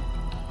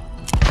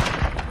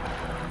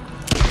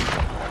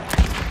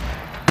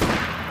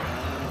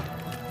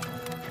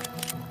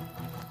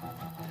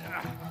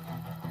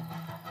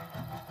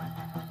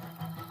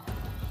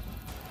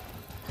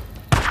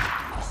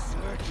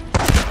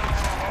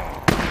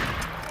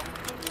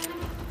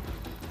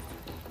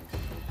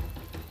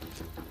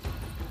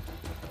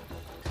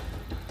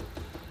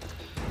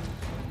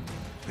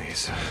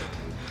 Lisa.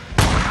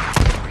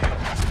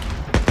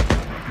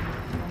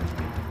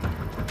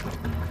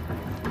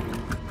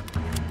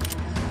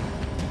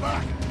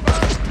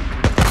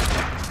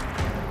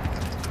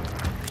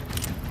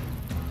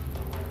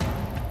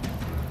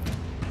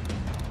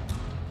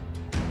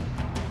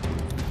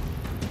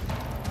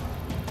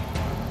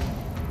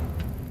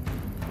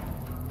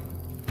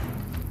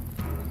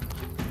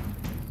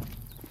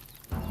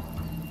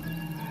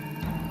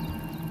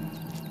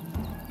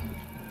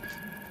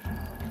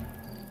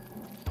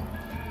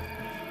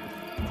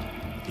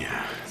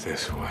 Yeah,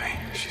 this way.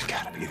 She's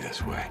gotta be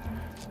this way.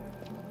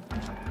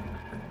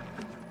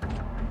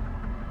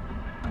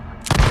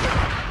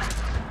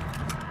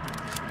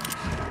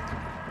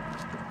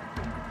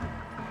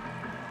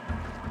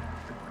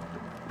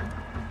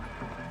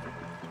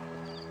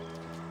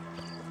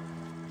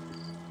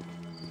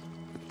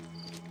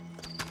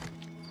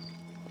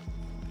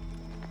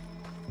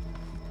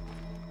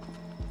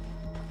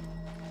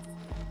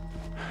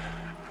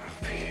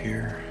 Up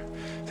here.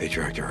 They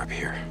dragged her up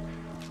here.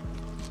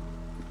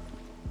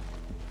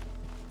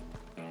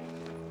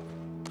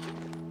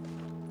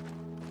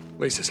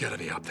 Lisa's gotta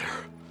be up there.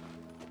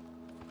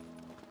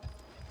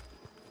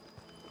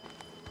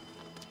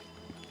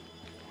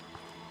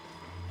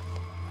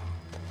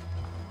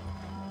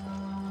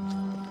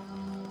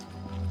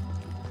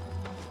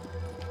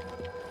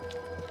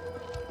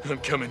 I'm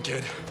coming,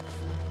 kid.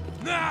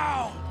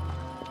 Now!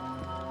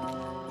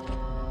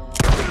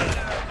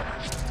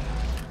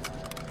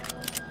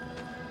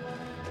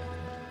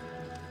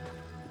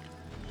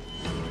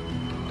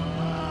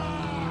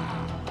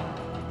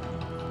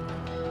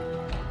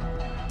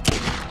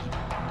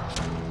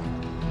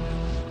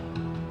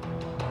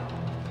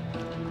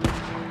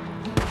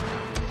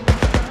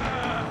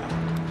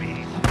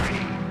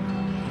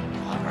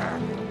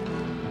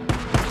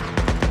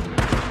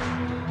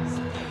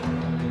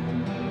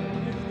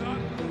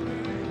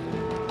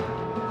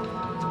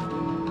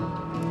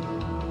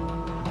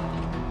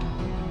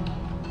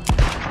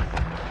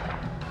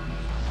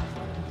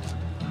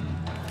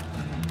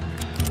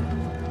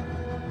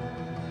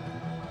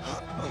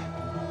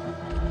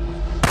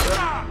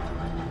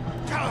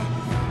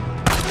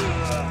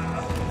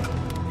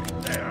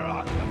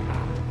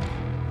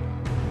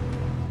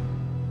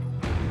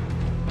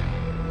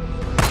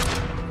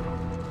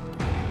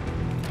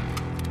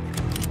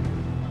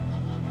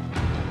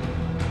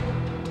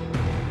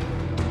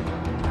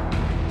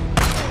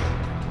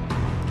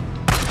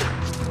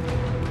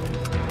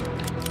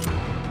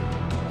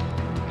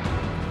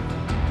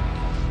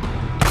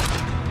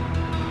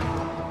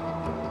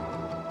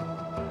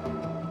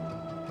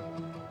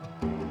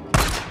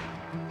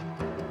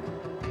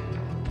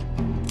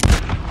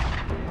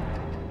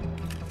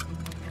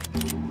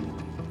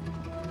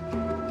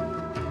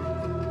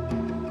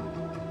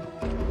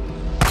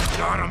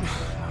 Got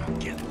him.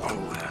 Get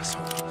low,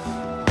 asshole.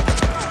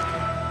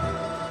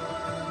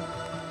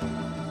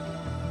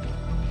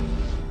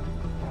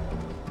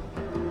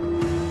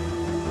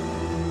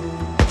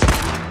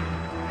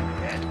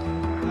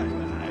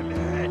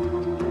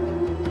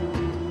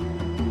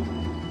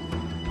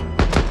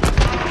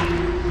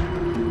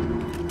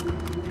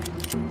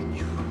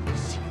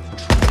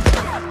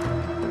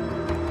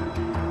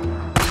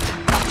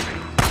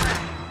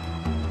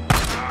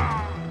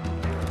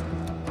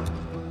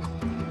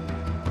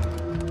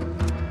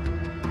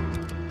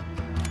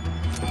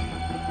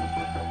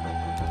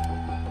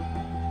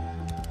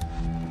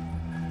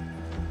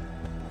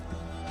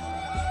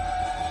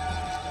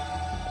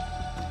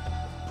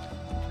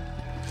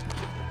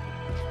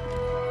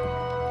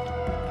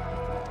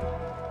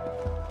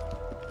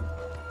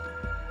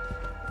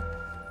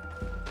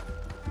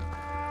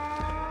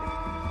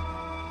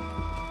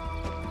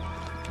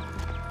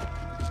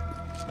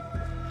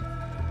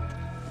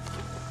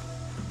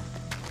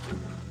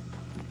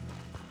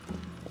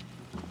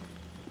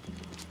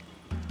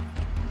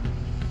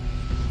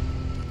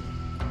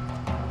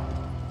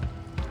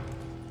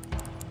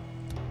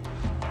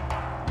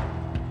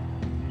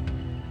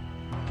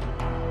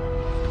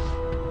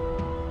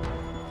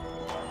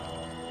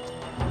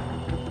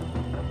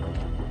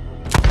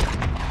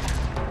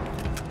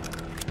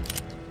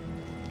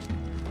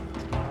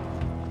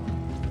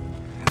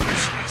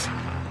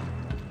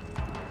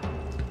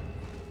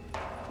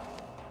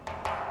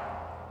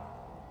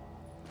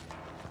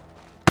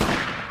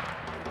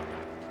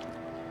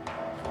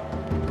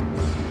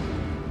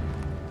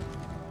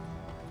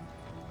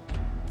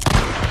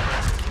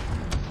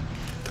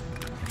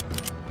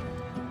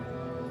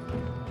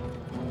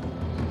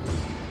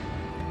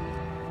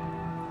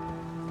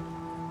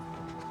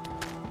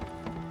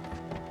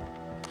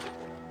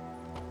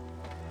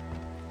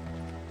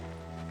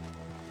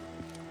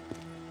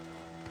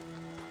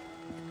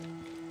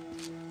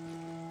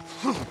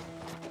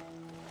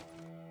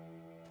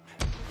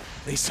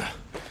 Lisa.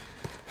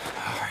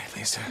 All right,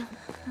 Lisa.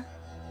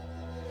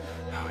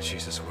 Oh,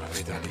 Jesus, what have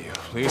we done to you?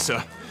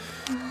 Lisa.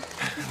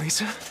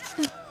 Lisa?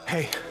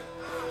 Hey.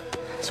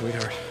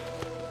 Sweetheart.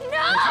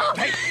 No!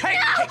 Hey, hey,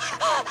 hey!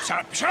 Shut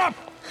up, shut up!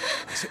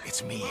 Lisa,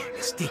 it's me.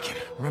 It's Deacon.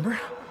 Remember?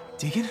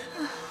 Deacon?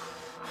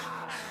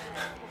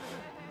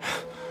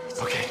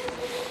 Okay.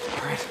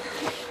 All right.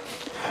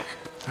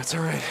 That's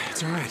all right.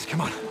 It's all right.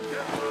 Come on.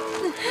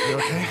 You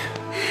okay?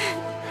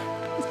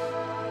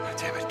 Oh,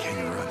 damn it, can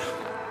you run?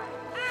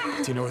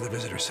 Do you know where the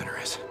visitor center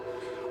is?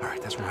 All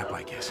right, that's where my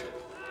bike is.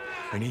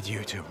 I need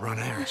you to run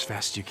there as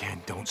fast as you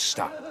can. Don't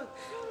stop.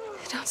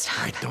 Don't stop.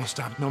 All right, don't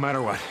stop no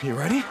matter what. You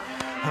ready?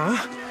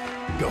 Huh?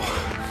 Go.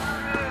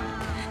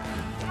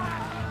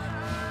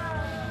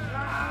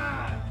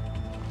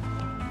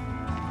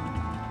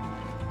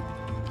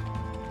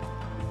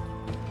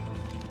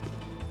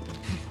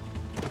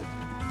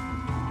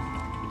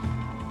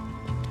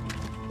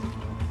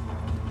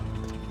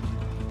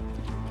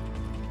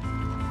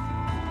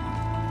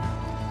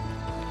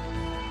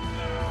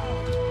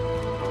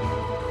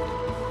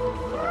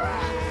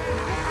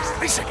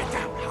 Lisa, get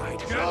down. Hide.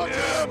 Got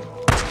him!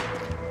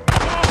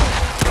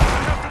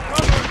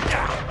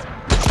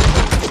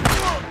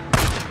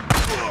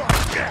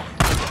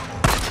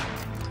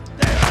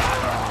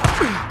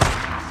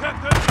 Set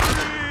them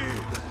free!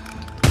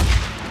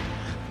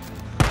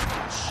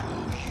 Show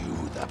you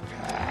the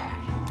path.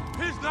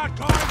 He's not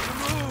going to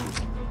move!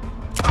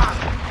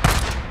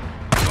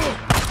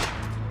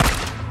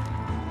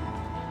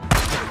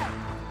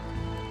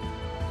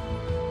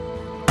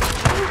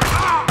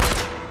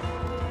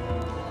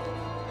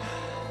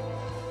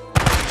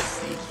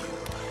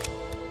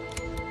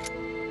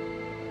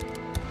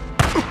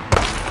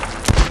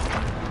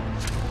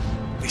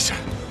 Lisa,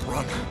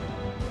 run.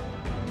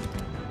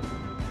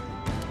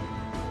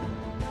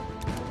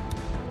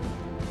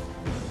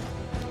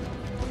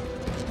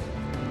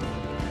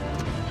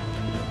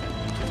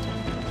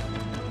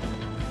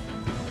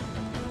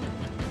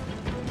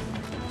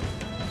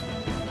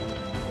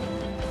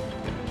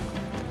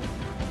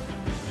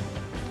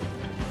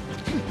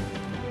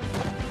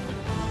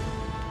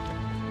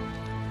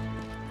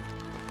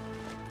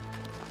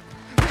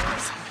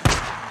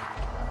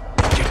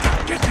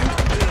 Get down.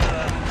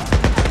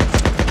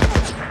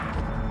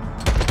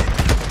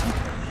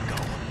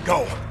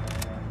 Go.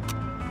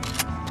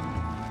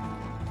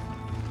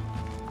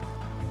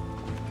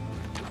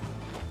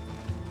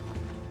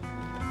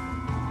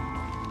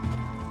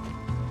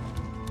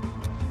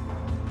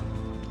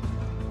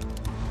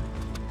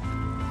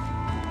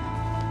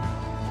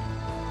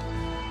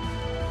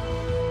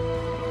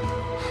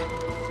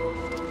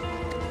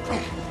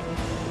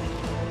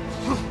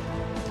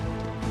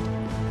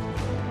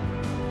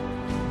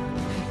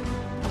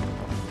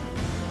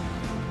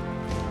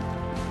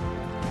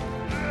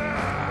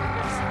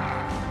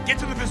 Get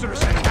to the visitor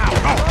center now.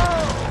 Go.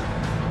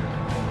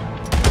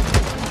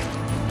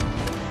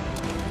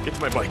 Get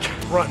to my bike.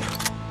 Run.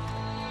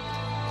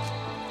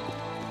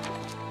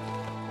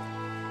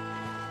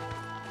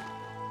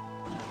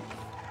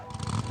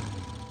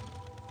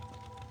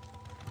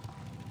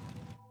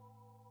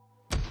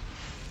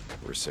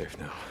 We're safe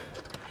now.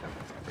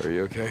 Are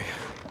you okay?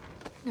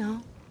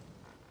 No.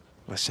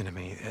 Listen to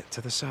me.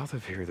 To the south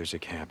of here, there's a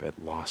camp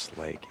at Lost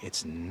Lake.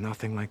 It's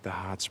nothing like the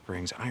hot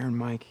springs. Iron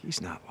Mike,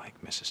 he's not like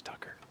Mrs.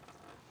 Tucker.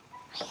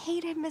 I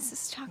hated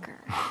Mrs.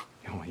 Tucker.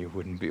 Oh, you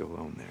wouldn't be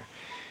alone there.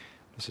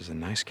 This is a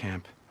nice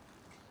camp,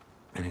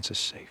 and it's a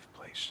safe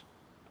place.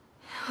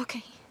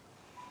 Okay.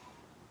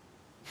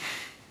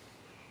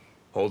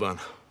 Hold on.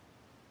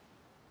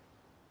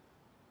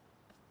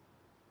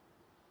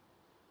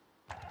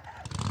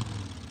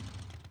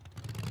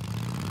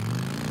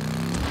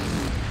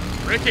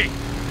 Ricky!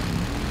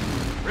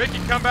 Ricky,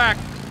 come back!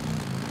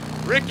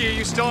 Ricky, are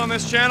you still on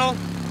this channel?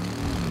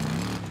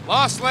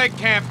 Lost Lake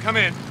Camp, come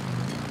in.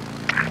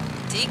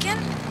 Deacon?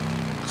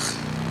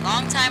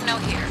 Long time no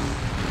hear.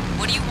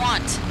 What do you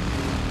want?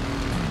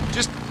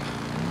 Just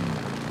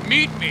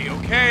meet me,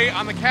 okay?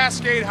 On the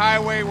Cascade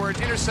Highway where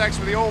it intersects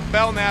with the old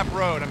Belknap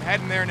Road. I'm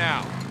heading there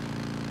now.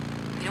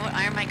 You know what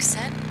Iron Mike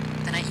said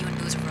the night you and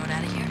Boozer rode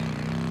out of here?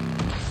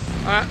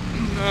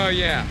 Oh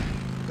yeah,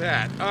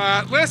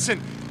 that.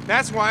 Listen,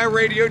 that's why I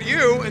radioed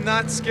you and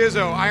not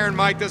Schizo. Iron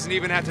Mike doesn't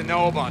even have to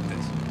know about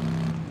this.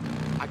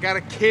 I got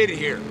a kid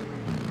here.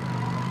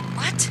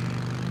 What?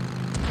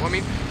 Well, I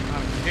mean,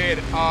 not a kid,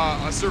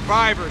 a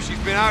survivor. She's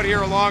been out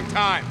here a long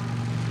time.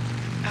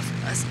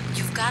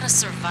 You've got a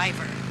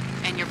survivor,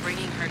 and you're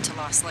bringing her to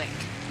Lost Lake.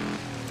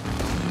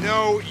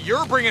 No,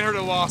 you're bringing her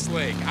to Lost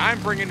Lake.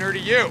 I'm bringing her to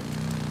you.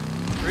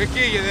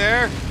 Ricky, you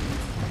there?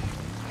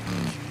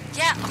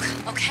 Yeah,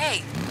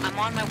 okay. I'm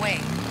on my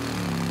way.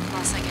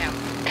 Lost Lake out.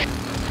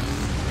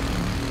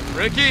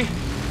 Ricky?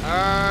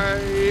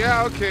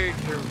 Yeah, okay.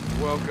 You're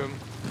welcome.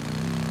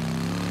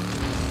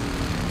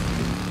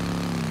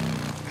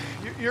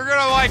 You're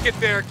gonna like it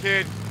there,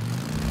 kid.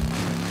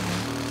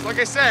 Like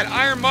I said,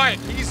 Iron Mike,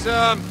 he's,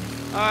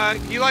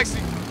 he likes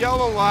to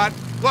yell a lot.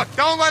 Look,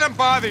 don't let him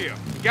bother you.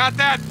 You got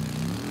that?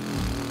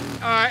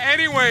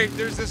 Anyway,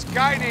 there's this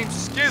guy named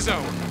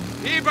Skizzo.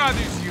 If he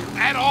bothers you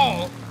at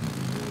all,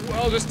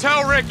 well, just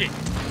tell Ricky.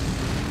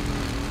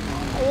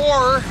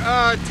 Or,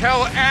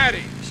 tell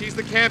Addie. She's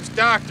the camp's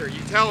doctor. You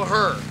tell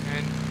her.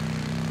 And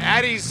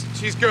Addie's,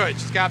 she's good.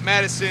 She's got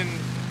medicine,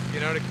 you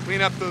know, to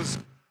clean up those...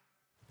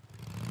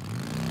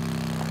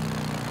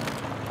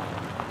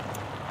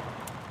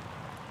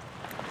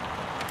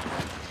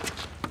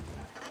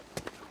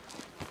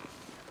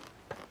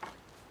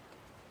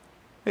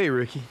 Hey,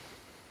 Ricky.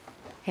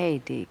 Hey,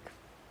 Deke.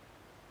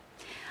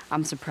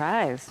 I'm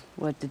surprised.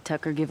 What, did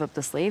Tucker give up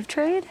the slave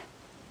trade?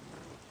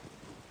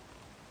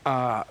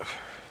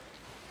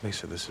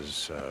 Lisa, this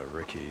is,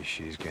 Ricky.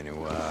 She's going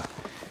to,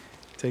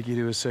 take you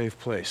to a safe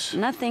place.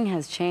 Nothing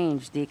has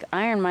changed, Deke.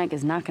 Iron Mike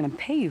is not gonna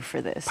pay you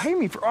for this. Pay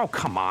me for... Oh,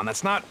 come on.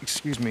 That's not...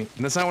 Excuse me.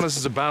 That's not what this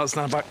is about. It's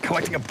not about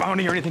collecting a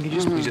bounty or anything. Can you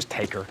just please just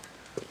take her?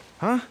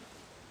 Huh?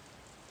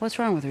 What's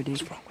wrong with her, Deke?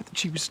 What's wrong with her?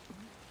 She was...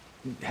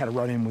 Had to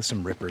run in with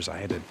some rippers. I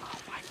had to... Oh,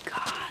 my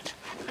God.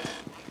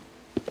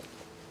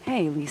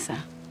 Hey,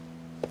 Lisa.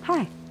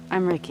 Hi,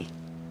 I'm Ricky.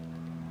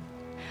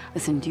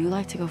 Listen, do you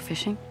like to go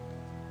fishing?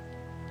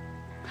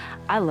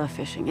 I love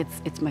fishing.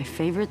 It's my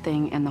favorite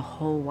thing in the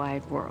whole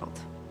wide world.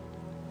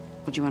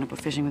 Would you want to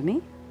go fishing with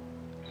me?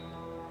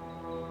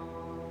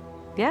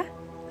 Yeah?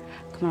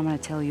 Come on, I'm gonna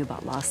tell you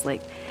about Lost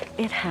Lake.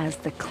 It has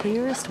the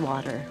clearest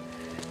water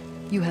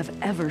you have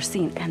ever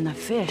seen. And the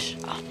fish,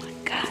 oh my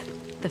God.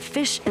 The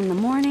fish in the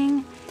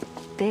morning,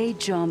 they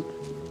jump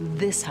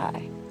this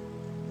high.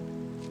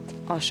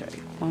 I'll show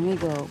you. When we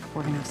go,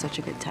 we're gonna have such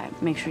a good time.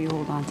 Make sure you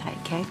hold on tight,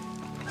 okay?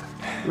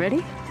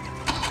 Ready?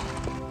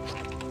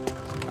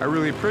 I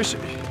really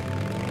appreciate it.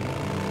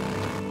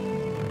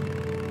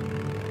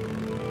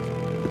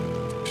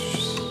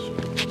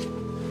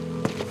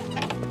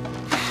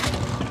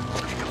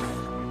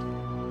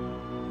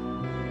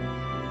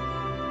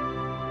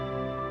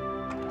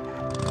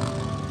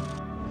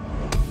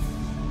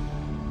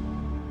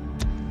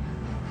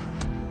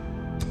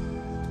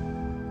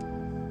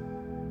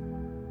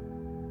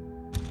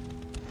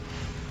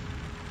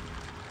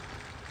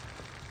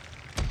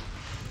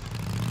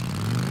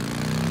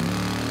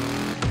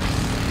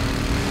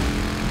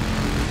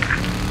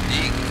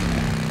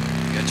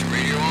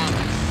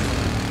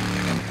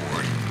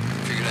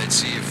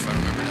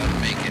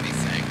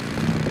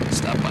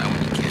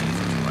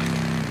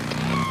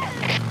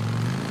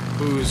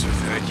 Boozer,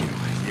 thank you.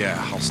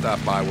 Yeah, I'll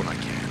stop by when I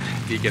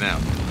can. Deacon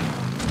out.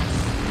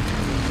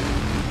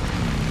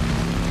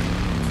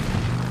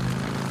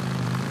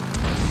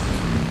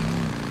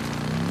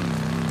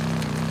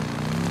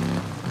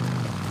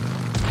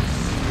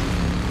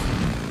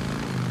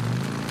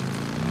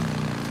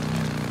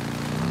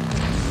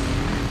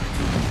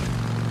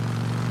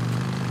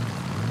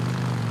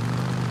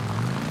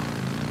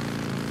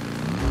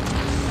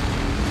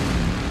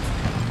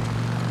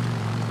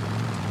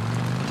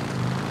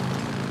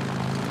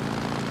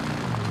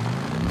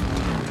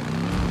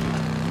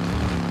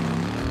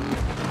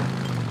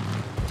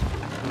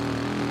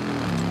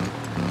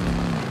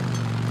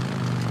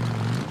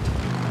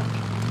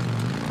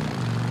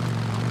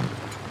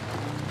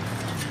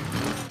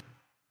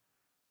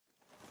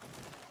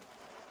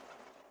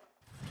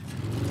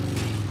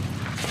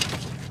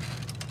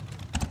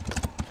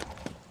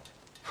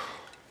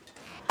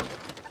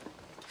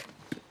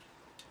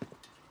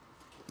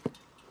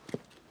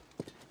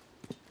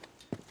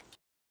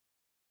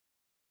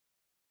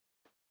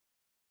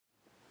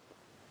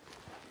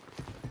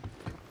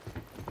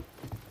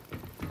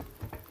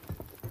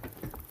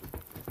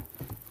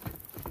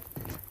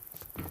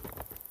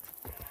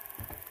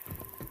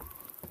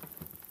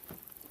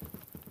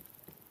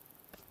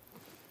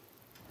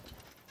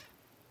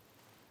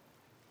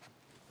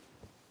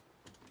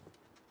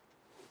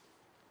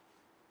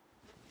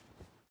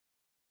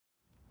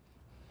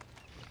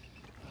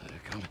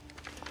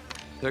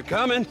 They're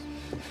coming.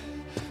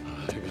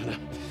 They're gonna...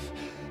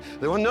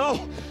 They won't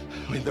know.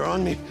 I mean, they're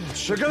on me.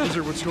 They're gonna...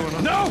 Boozer, what's going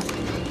on? No!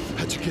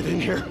 How'd you get in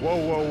here? Whoa,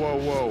 whoa, whoa,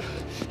 whoa.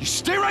 You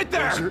stay right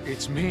there! Boozer,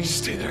 it's me.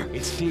 Stay there.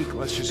 It's Deke.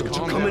 Let's just Don't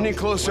calm you come down. any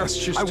closer. Let's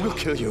just I will talk.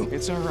 kill you.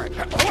 It's all right.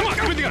 Come on,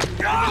 give me the gun. Give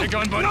me the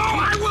gun, buddy. No,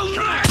 I will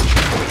not!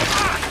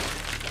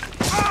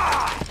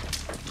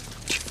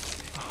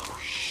 Oh,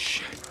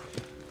 shit.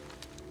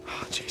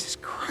 Oh, Jesus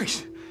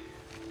Christ.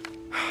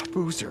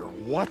 Boozer,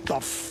 what the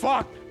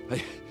fuck?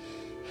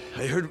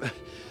 I heard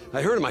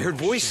him. I heard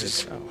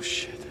voices. Oh,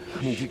 shit.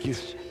 I mean,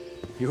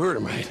 you heard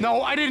him, right?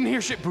 No, I didn't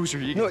hear shit, Boozer.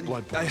 You got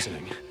blood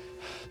poisoning.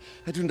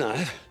 I do not.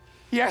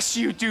 Yes,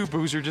 you do,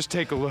 Boozer. Just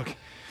take a look.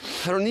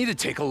 I don't need to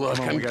take a look.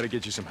 Come on, we gotta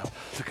get you some help.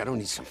 Look, I don't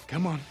need some.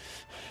 Come on.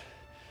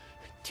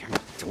 Damn it,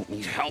 I don't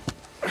need help.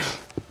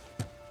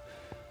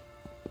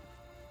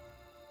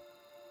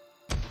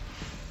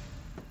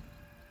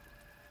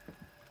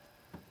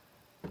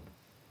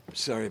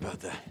 Sorry about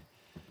that.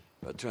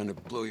 About trying to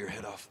blow your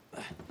head off.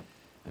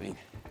 I mean,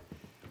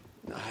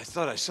 I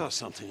thought I saw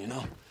something, you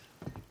know?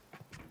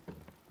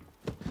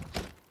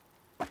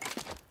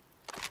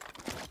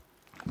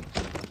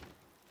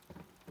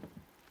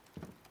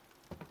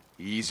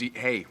 Easy.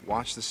 Hey,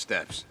 watch the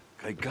steps.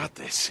 I got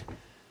this.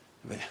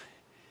 But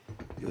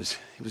it was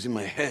in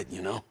my head,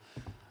 you know?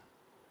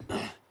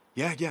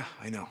 Yeah,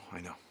 I know.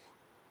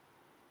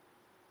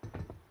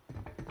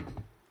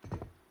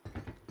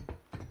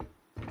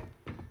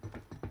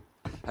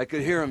 I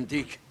could hear him,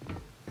 Deke.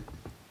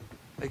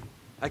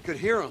 I could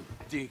hear him,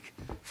 Deke.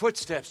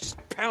 Footsteps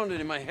just pounding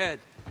in my head.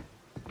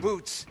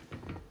 Boots.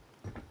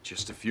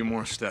 Just a few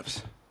more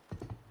steps.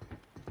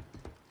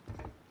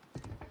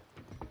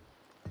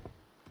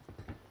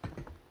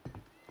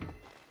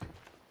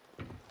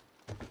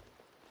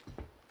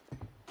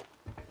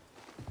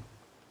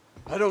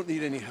 I don't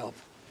need any help.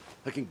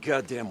 I can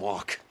goddamn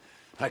walk.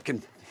 I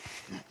can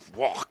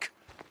walk.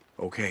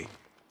 Okay.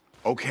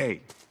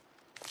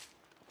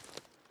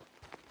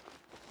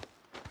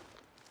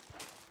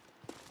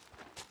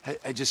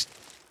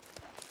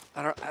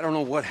 I don't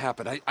know what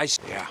happened.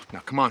 Yeah, now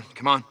come on.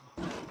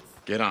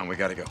 Get on, we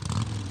gotta go.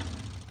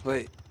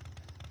 Wait.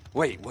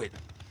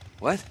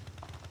 What?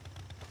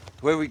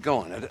 Where are we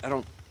going? I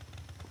don't...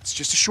 It's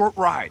just a short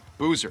ride,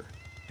 Boozer.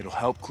 It'll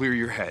help clear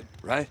your head.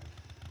 Right?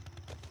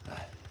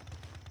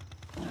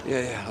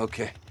 Yeah,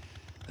 okay.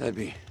 That'd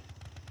be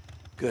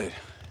good.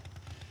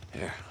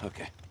 Here,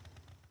 okay.